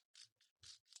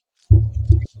problems.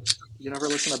 You never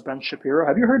listen to Ben Shapiro?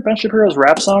 Have you heard Ben Shapiro's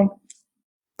rap song?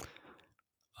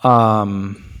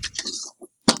 Um.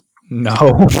 No.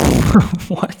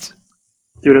 What?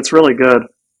 Dude, it's really good.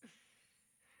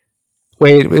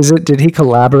 Wait. Is it? Did he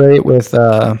collaborate with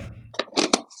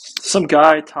Some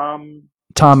guy, Tom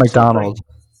Tom something. McDonald?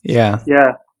 Yeah.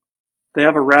 Yeah, they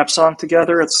have a rap song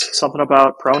together. It's something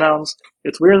about pronouns.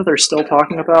 It's weird that they're still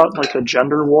talking about like the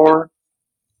gender war,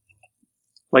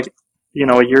 like a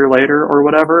year later or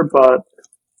whatever. But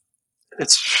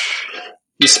it's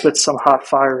he spits some hot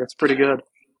fire. It's pretty good.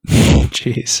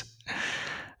 Jeez.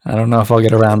 I don't know if I'll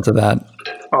get around to that.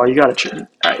 Oh, you got to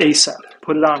ASAP.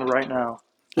 Put it on right now.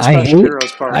 Just I Ben hate.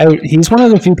 Shapiro's part. He's one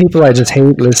of the few people I just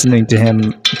hate listening to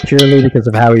him purely because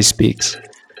of how he speaks.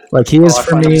 Like he Oh, is I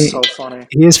for find him me. so funny.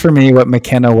 He is for me what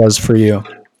McKenna was for you.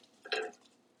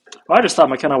 I just thought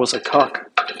McKenna was a cuck.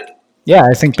 Yeah,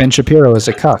 I think Ben Shapiro is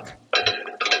a cuck.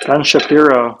 Ben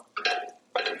Shapiro,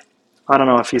 I don't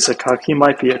know if he's a cuck. He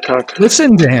might be a cuck.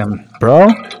 Listen to him, bro.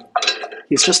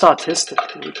 He's just autistic,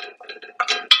 dude.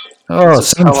 That's Oh,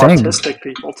 just same how thing. autistic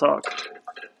people talk.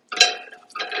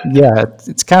 Yeah,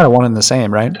 it's kind of one and the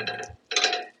same, right?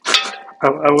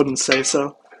 I wouldn't say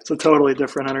so. It's a totally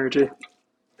different energy.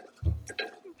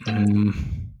 Mm, yeah,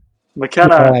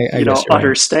 McKenna, I guess you're right.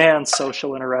 understands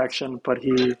social interaction, but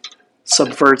he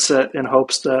subverts it in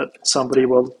hopes that somebody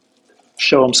will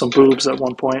show him some boobs at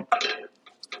one point.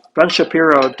 Ben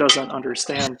Shapiro doesn't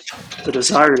understand the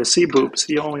desire to see boobs.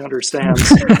 He only understands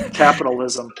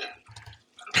capitalism.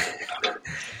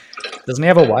 Doesn't he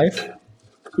have a wife?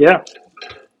 Yeah.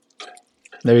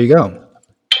 There you go.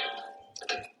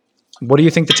 What do you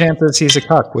think the chances he's a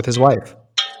cuck with his wife?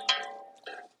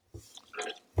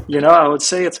 I would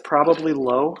say it's probably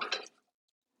low.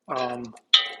 Um,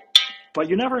 but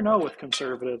you never know with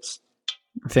conservatives.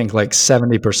 I think like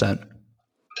 70%.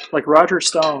 Like Roger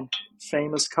Stone,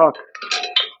 famous cuck,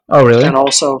 Oh, really? and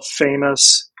also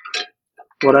famous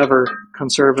whatever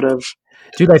conservative.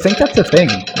 Dude, I think that's the thing.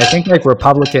 I think like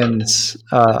Republicans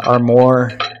are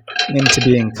more into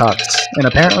being cucks. And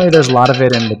apparently there's a lot of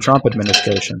it in the Trump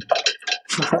administration.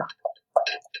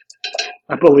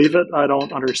 I believe it. I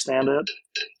don't understand it.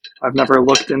 I've never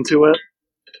looked into it,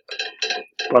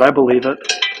 but I believe it.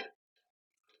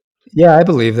 Yeah, I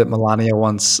believe that Melania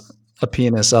wants a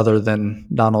penis other than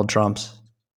Donald Trump's.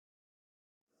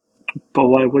 But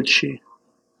why would she?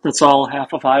 That's all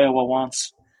half of Iowa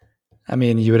wants. I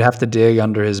mean, you would have to dig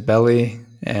under his belly.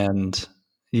 And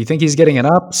you think he's getting it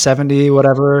up? 70,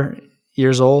 whatever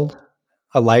years old?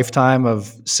 A lifetime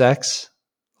of sex?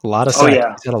 A lot of Oh sex.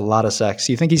 yeah. He's had a lot of sex.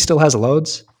 You think he still has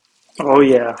loads? Oh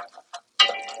yeah.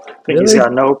 I think he's Really?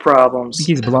 got no I think problems.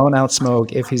 he's blowing out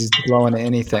smoke if he's blowing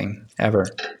anything ever.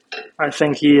 I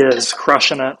think he is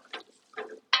crushing it.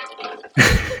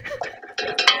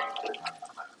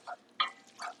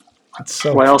 It's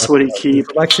so Why else fucked would he up.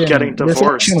 This keep getting election, this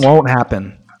election divorced? won't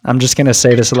happen. I'm just going to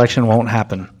say this election won't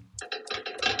happen.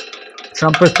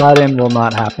 Trump or Biden will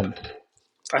not happen.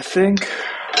 I think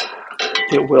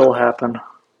it will happen.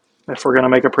 If we're going to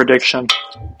make a prediction,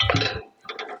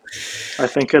 I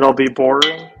think it'll be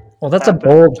boring. Well, that's a Happen.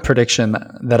 bold prediction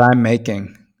that I'm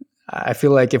making. I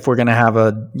feel like if we're going to have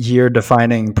a year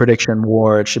defining prediction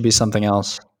war, it should be something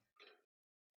else.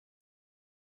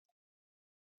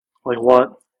 Like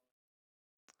what?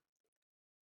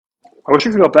 I wish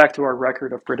we could go back to our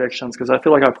record of predictions because I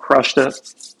feel like I've crushed it.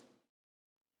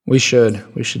 We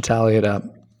should. We should tally it up.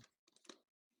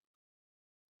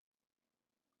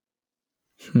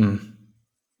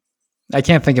 I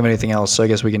can't think of anything else, so I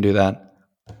guess we can do that.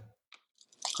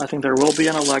 I think there will be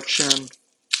an election.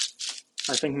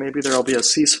 I think maybe there will be a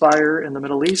ceasefire in the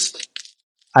Middle East.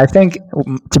 I think,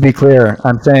 to be clear,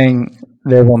 I'm saying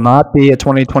there will not be a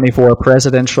 2024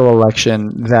 presidential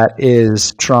election that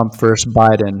is Trump versus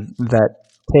Biden that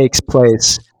takes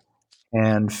place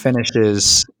and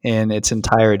finishes in its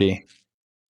entirety.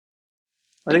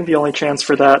 I think the only chance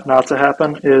for that not to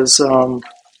happen is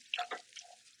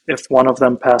if one of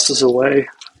them passes away.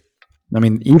 I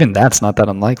mean, even that's not that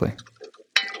unlikely.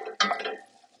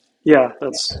 Yeah,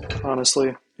 that's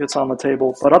honestly, it's on the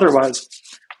table. But otherwise,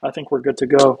 I think we're good to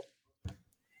go.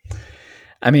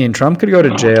 I mean, Trump could go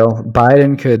to jail.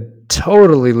 Biden could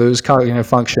totally lose cognitive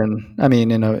function. I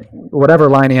mean, whatever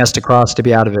line he has to cross to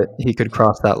be out of it, he could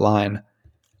cross that line.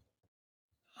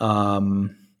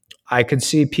 Um, I could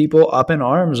see people up in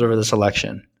arms over this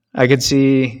election. I could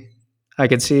see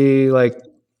like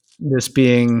this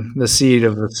being the seed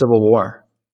of the Civil War.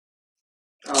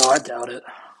 Oh, I doubt it.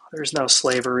 There's no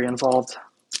slavery involved.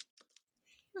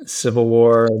 Civil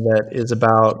War that is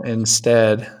about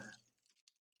instead,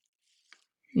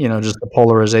 just the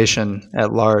polarization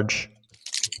at large.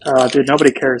 Dude,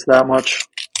 nobody cares that much.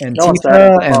 No one's that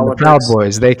Antifa into and the Proud politics.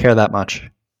 Boys, they care that much.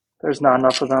 There's not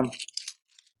enough of them.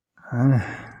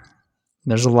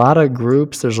 There's a lot of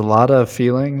groups. There's a lot of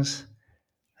feelings.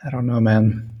 I don't know,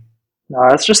 man. No,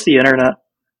 it's just the internet.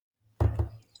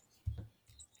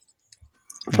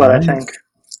 But All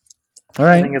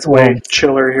right. I think it's Well, way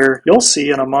chiller here. You'll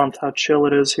see in a month how chill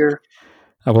it is here.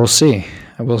 I will see.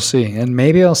 And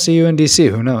maybe I'll see you in DC.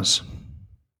 Who knows?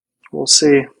 We'll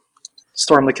see.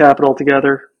 Storm the Capitol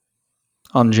together.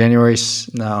 On January.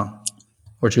 No,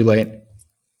 we're too late.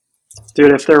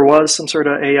 Dude, if there was some sort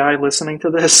of AI listening to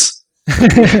this,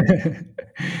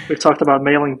 we've talked about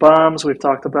mailing bombs. We've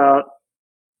talked about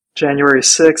January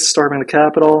 6th, storming the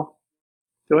Capitol.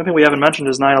 The only thing we haven't mentioned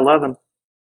is 9/11.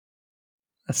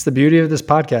 That's the beauty of this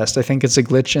podcast. I think it's a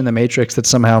glitch in the matrix that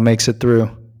somehow makes it through.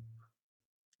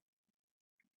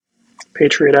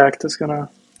 Patriot Act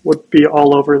would be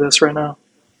all over this right now.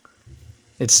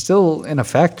 It's still in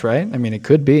effect, right? I mean, it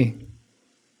could be.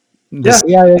 The Yeah,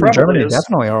 CIA in probably Germany is.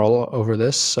 definitely are all over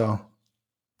this, so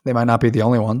they might not be the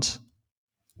only ones.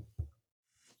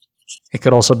 It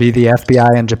could also be the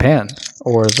FBI in Japan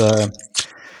or the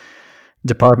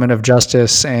Department of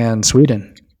Justice and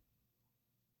Sweden.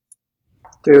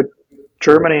 Dude,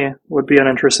 Germany would be an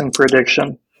interesting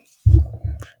prediction.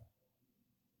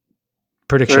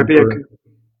 Prediction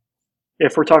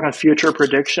If we're talking future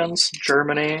predictions,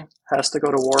 Germany has to go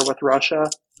to war with Russia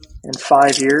in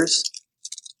 5 years.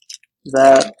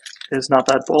 That is not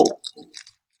that bold.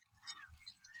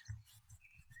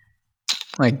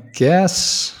 I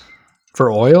guess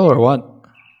for oil or what?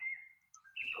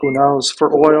 Who knows?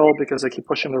 For oil, because they keep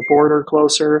pushing their border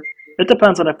closer. It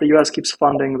depends on if the U.S. keeps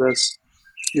funding this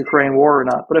Ukraine war or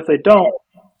not. But if they don't,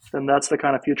 then that's the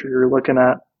kind of future you're looking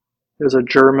at, is a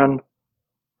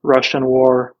German-Russian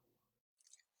war.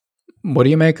 What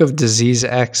do you make of Disease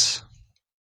X?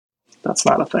 That's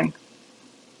not a thing.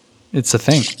 It's a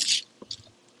thing.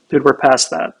 Dude, we're past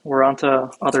that. We're on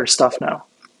to other stuff now.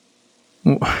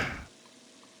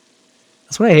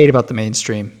 That's what I hate about the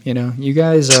mainstream. You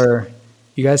guys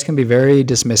can be very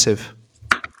dismissive.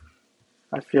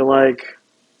 I feel like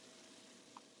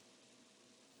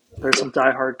there's some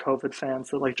diehard COVID fans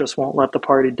that just won't let the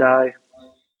party die.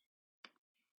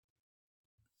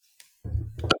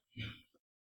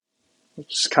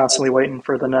 Just constantly waiting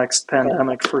for the next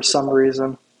pandemic for some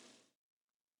reason.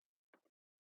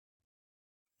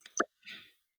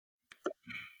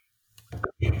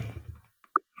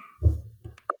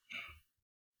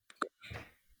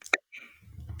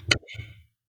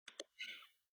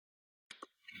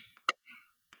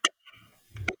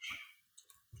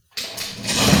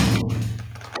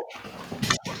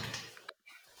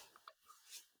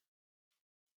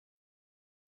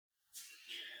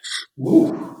 Woo.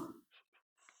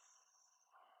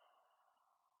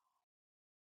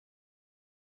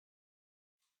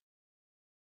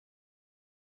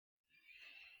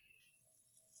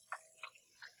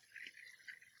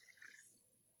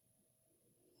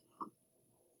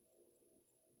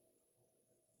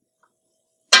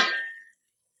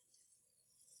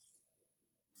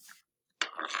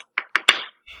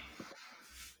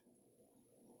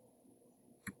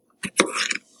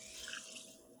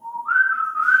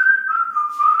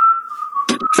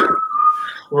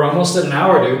 We're almost at an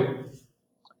hour, dude.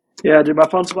 Yeah, dude, my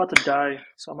phone's about to die,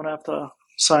 so I'm going to have to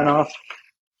sign off.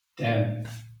 Damn.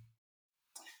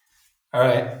 All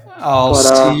right. I'll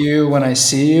see you when I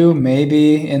see you,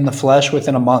 maybe in the flesh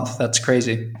within a month. That's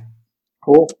crazy.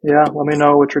 Cool. Yeah, let me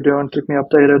know what you're doing. Keep me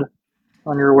updated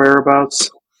on your whereabouts.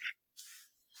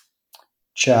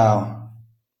 Ciao.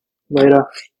 Later.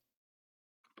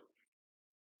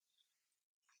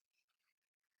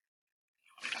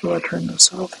 How do I turn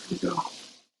this off? Here we go.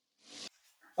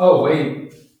 Oh,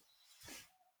 wait.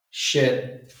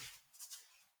 Shit.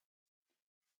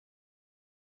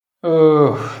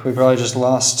 Oh, we probably just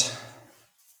lost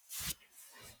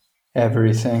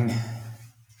everything.